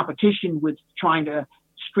 It's in competition with trying to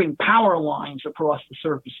string power lines across the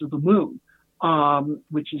surface of the moon,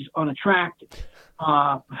 which is unattractive.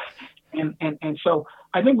 And so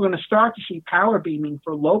I think we're going to start to see power beaming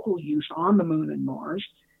for local use on the moon and Mars,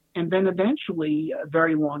 and then eventually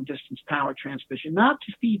very long distance power transmission, not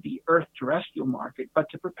to feed the Earth terrestrial market, but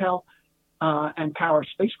to propel and power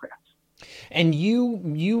spacecraft. And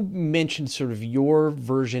you mentioned sort of your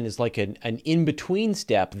version is like an in-between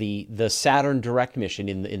step, the Saturn direct mission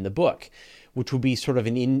in the book, which will be sort of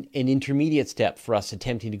an intermediate step for us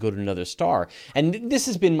attempting to go to another star. And this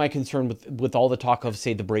has been my concern with all the talk of,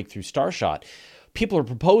 say, the breakthrough starshot. People are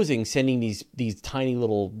proposing sending these tiny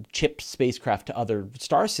little chip spacecraft to other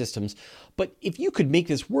star systems. But if you could make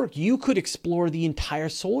this work, you could explore the entire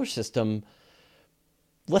solar system.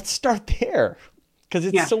 Let's start there, because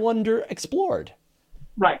it's so underexplored.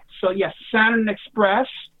 Right. So yes, Saturn Express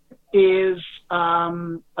is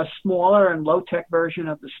a smaller and low-tech version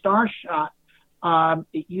of the Starshot.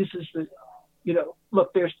 It uses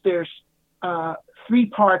there's 3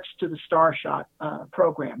 parts to the Starshot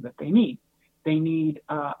program that they need. They need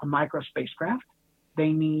a micro spacecraft.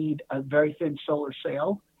 They need a very thin solar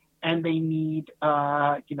sail, and they need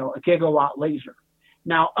a gigawatt laser.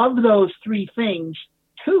 Now, of those 3 things,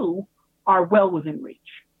 2 are well within reach.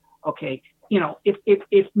 Okay,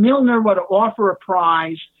 if Milner were to offer a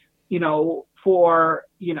prize, for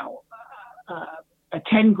a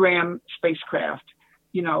 10-gram spacecraft,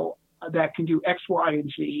 that can do X, Y,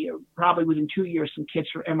 and Z, probably within 2 years, some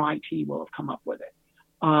kids from MIT will have come up with it.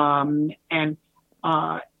 And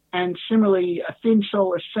similarly, a thin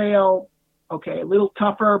solar sail, okay, a little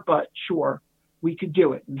tougher, but sure, we could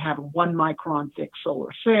do it and have a 1 micron thick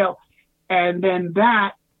solar sail. And then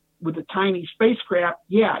that, with a tiny spacecraft,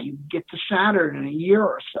 you get to Saturn in a year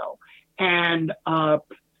or so. And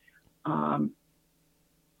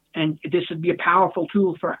this would be a powerful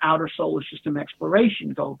tool for outer solar system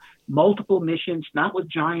exploration. Go multiple missions, not with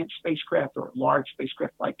giant spacecraft or large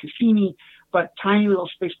spacecraft like Cassini, but tiny little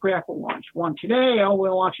spacecraft. We'll launch one today.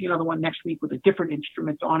 We're launching another one next week with a different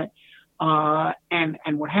instrument on it,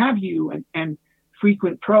 and what have you, and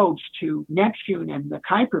frequent probes to Neptune and the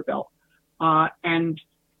Kuiper Belt. And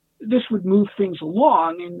this would move things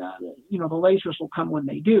along, and the lasers will come when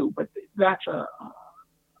they do. But that's a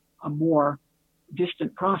more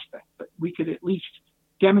distant prospect. But we could at least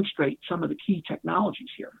demonstrate some of the key technologies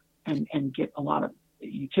here and get a lot of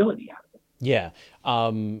utility out of it. Yeah,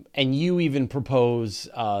 and you even propose,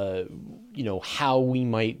 how we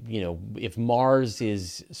might, if Mars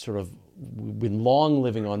is sort of been long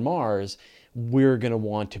living on Mars, we're going to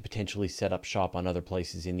want to potentially set up shop on other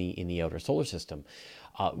places in the outer solar system.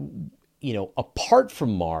 Apart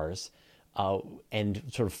from Mars, and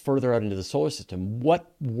sort of further out into the solar system,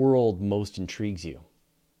 what world most intrigues you?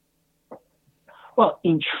 Well,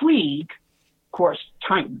 intrigue, of course,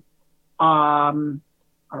 Titan. All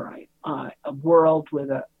right, a world with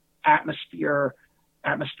an atmospheric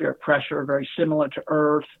pressure very similar to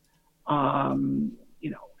Earth, and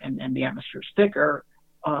the atmosphere is thicker.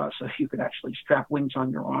 So if you could actually strap wings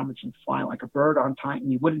on your arms and fly like a bird on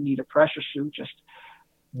Titan, you wouldn't need a pressure suit, just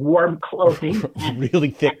warm clothing, really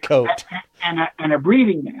thick coat, and a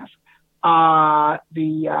breathing mask.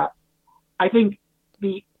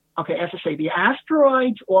 As I say, the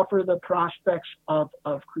asteroids offer the prospects of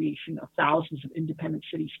creation of thousands of independent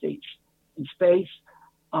city-states in space.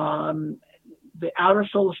 The outer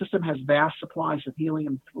solar system has vast supplies of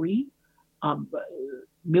helium-3,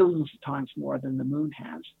 millions of times more than the moon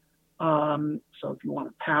has. So if you want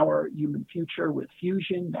to power human future with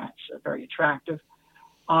fusion, that's very attractive.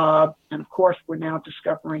 And of course, we're now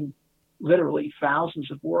discovering literally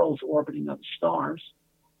thousands of worlds orbiting other stars.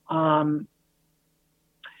 I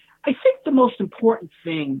think the most important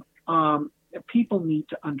thing that people need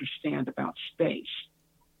to understand about space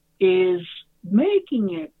is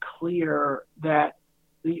making it clear that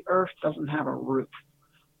the Earth doesn't have a roof.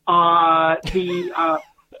 No,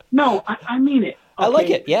 I mean it. Okay? I like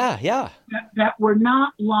it. Yeah, yeah. That we're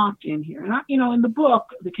not locked in here. And in the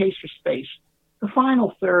book, The Case for Space, the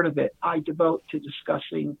final third of it I devote to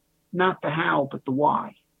discussing not the how, but the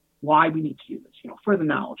why. Why we need to do this. Further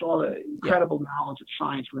knowledge, all the incredible knowledge that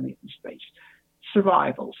science we need in space.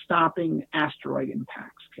 Survival, stopping asteroid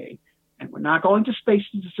impacts, okay? And we're not going to space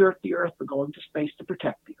to desert the Earth, we're going to space to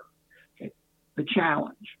protect the Earth, okay? The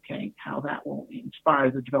challenge, okay? How that will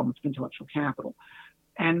inspire the development of intellectual capital.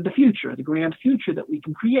 And the future, the grand future that we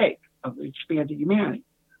can create of the expanded humanity.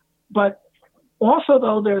 But also,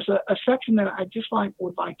 though, there's a section that I just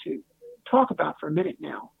would like to talk about for a minute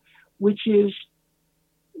now, which is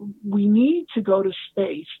we need to go to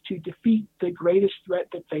space to defeat the greatest threat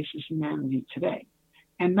that faces humanity today.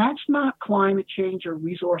 And that's not climate change or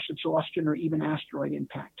resource exhaustion or even asteroid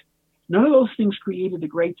impact. None of those things created the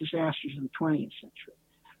great disasters of the 20th century.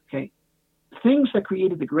 Okay? Things that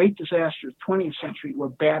created the great disasters of the 20th century were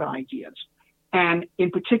bad ideas. And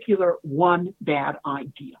in particular, one bad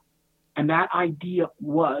idea. And that idea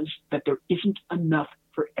was that there isn't enough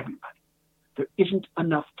for everybody. There isn't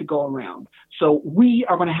enough to go around. So we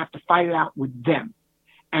are going to have to fight it out with them.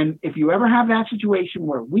 And if you ever have that situation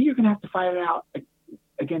where we are going to have to fight it out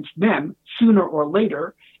against them sooner or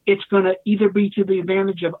later, it's going to either be to the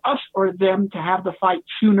advantage of us or them to have the fight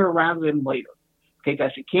sooner rather than later. Okay,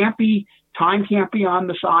 guys, time can't be on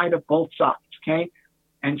the side of both sides. Okay.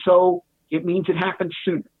 And so it means it happens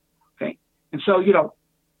sooner. Okay. And so,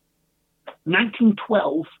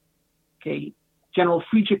 1912, okay, General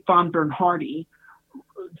Friedrich von Bernhardi,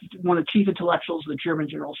 one of the chief intellectuals of the German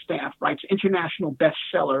General Staff, writes an international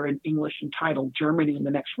bestseller in English entitled Germany in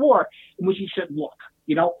the Next War, in which he said, look,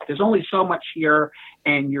 there's only so much here,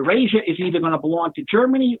 and Eurasia is either going to belong to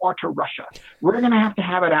Germany or to Russia. We're going to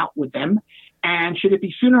have it out with them. And should it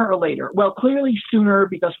be sooner or later? Well, clearly sooner,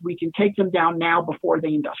 because we can take them down now before they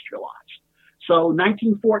industrialize. So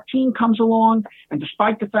 1914 comes along, and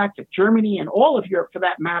despite the fact that Germany and all of Europe, for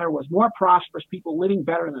that matter, was more prosperous, people living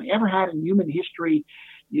better than they ever had in human history,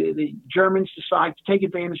 the Germans decide to take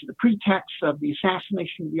advantage of the pretext of the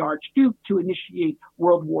assassination of the Archduke to initiate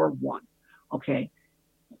World War I. Okay.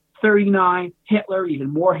 39, Hitler,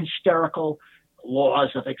 even more hysterical.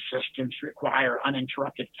 Laws of existence require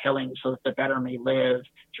uninterrupted killing so that the better may live.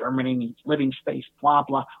 Germany needs living space, blah,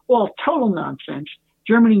 blah. All total nonsense.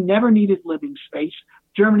 Germany never needed living space.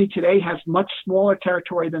 Germany today has much smaller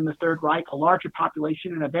territory than the Third Reich, a larger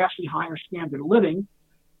population, and a vastly higher standard of living,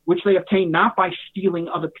 which they obtained not by stealing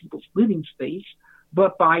other people's living space,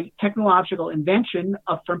 but by technological invention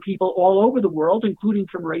from people all over the world, including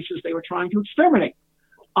from races they were trying to exterminate.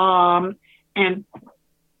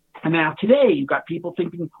 And now today, you've got people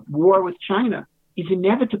thinking war with China is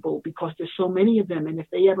inevitable because there's so many of them. And if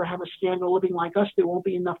they ever have a standard of living like us, there won't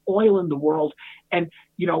be enough oil in the world. And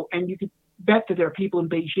you could bet that there are people in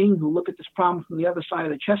Beijing who look at this problem from the other side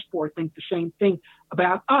of the chessboard, think the same thing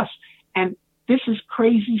about us. And this is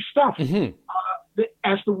crazy stuff. Mm-hmm.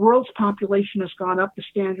 As the world's population has gone up, the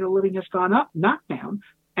standard of living has gone up, not down.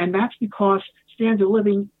 And that's because standard of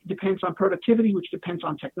living depends on productivity, which depends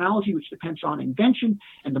on technology, which depends on invention.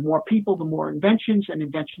 And the more people, the more inventions, and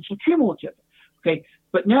inventions are cumulative. Okay.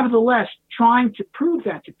 But nevertheless, trying to prove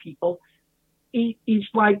that to people is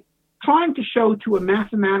like trying to show to a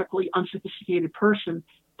mathematically unsophisticated person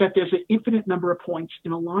that there's an infinite number of points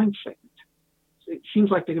in a line segment. So it seems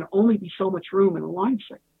like there can only be so much room in a line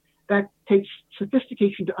segment. That takes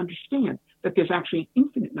sophistication to understand that there's actually an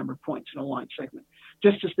infinite number of points in a line segment,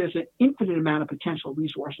 just as there's an infinite amount of potential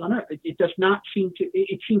resource on Earth. It does not seem to,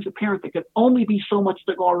 it seems apparent there could only be so much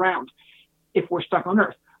to go around if we're stuck on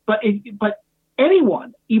Earth. But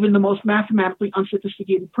anyone, even the most mathematically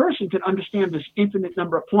unsophisticated person, can understand this infinite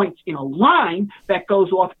number of points in a line that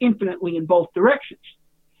goes off infinitely in both directions.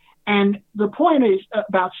 And the point is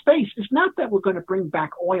about space is not that we're going to bring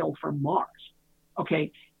back oil from Mars,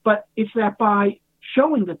 okay? But it's that by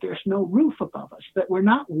showing that there's no roof above us, that we're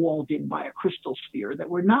not walled in by a crystal sphere, that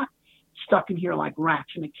we're not stuck in here like rats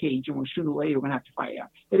in a cage and we're sooner or later going to have to fight out.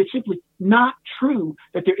 That it's simply not true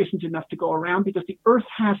that there isn't enough to go around because the Earth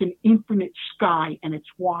has an infinite sky and it's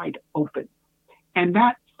wide open. And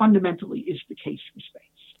that fundamentally is the case for space.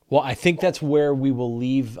 Well, I think that's where we will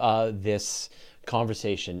leave this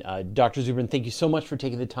conversation. Dr. Zubrin, thank you so much for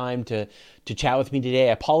taking the time to chat with me today.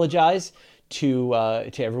 I apologize to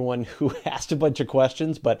everyone who asked a bunch of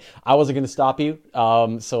questions, but I wasn't going to stop you.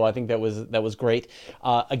 So I think that was great.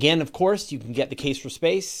 Again, of course, you can get The Case for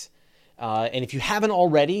Space. And if you haven't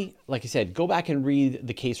already, like I said, go back and read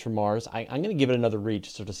The Case for Mars. I'm going to give it another read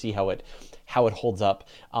just to see how it holds up.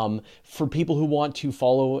 For people who want to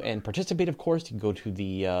follow and participate, of course, you can go to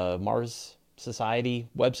the Mars Society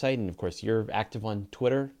website, and of course, you're active on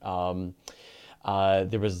Twitter.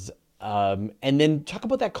 There was, and then talk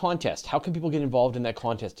about that contest. How can people get involved in that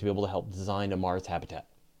contest to be able to help design a Mars habitat?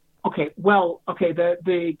 Okay, well,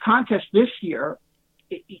 the contest this year,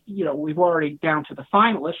 we've already down to the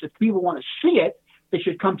finalists. If people want to see it, they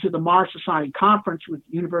should come to the Mars Society Conference with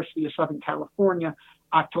the University of Southern California,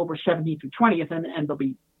 October 17th through 20th, and there'll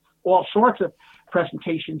be all sorts of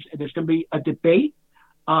presentations. There's going to be a debate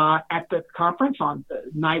at the conference on the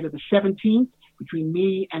night of the 17th between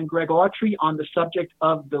me and Greg Autry on the subject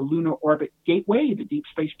of the Lunar Orbit Gateway, the Deep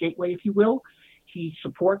Space Gateway, if you will. He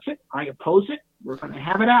supports it. I oppose it. We're going to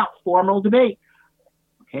have it out, formal debate.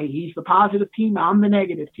 Okay, he's the positive team. I'm the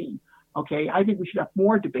negative team. Okay, I think we should have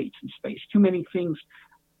more debates in space. Too many things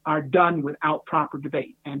are done without proper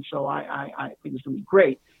debate, and so I think it's going to be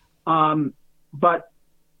great. But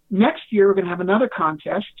next year we're going to have another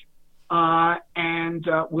contest, and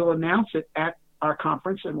we'll announce it at our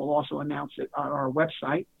conference, and we'll also announce it on our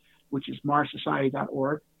website, which is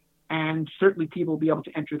marssociety.org. And certainly people will be able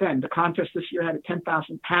to enter then. The contest this year had a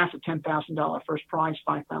 $10,000 first prize,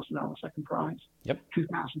 $5,000 second prize, yep,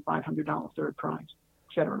 $2,500 third prize,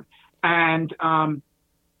 et cetera. And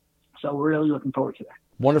so we're really looking forward to that.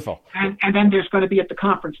 Wonderful. And then there's going to be at the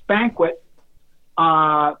conference banquet,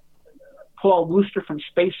 Paul Wooster from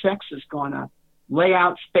SpaceX is going to lay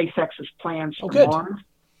out SpaceX's plans for Mars.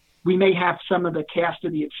 We may have some of the cast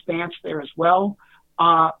of The Expanse there as well.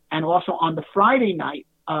 And also on the Friday night,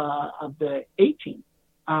 of the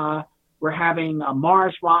 18th, we're having a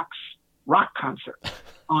Mars Rocks rock concert.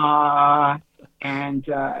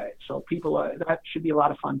 So people, that should be a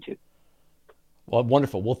lot of fun too. Well,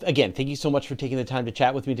 wonderful. Well, again, thank you so much for taking the time to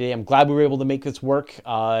chat with me today. I'm glad we were able to make this work.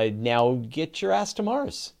 Now get your ass to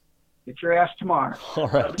Mars. Get your ass to Mars. All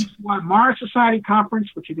right. This is one Mars Society Conference,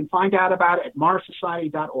 which you can find out about at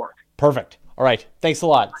marssociety.org. Perfect. All right. Thanks a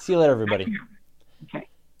lot. See you later, everybody. Thank you.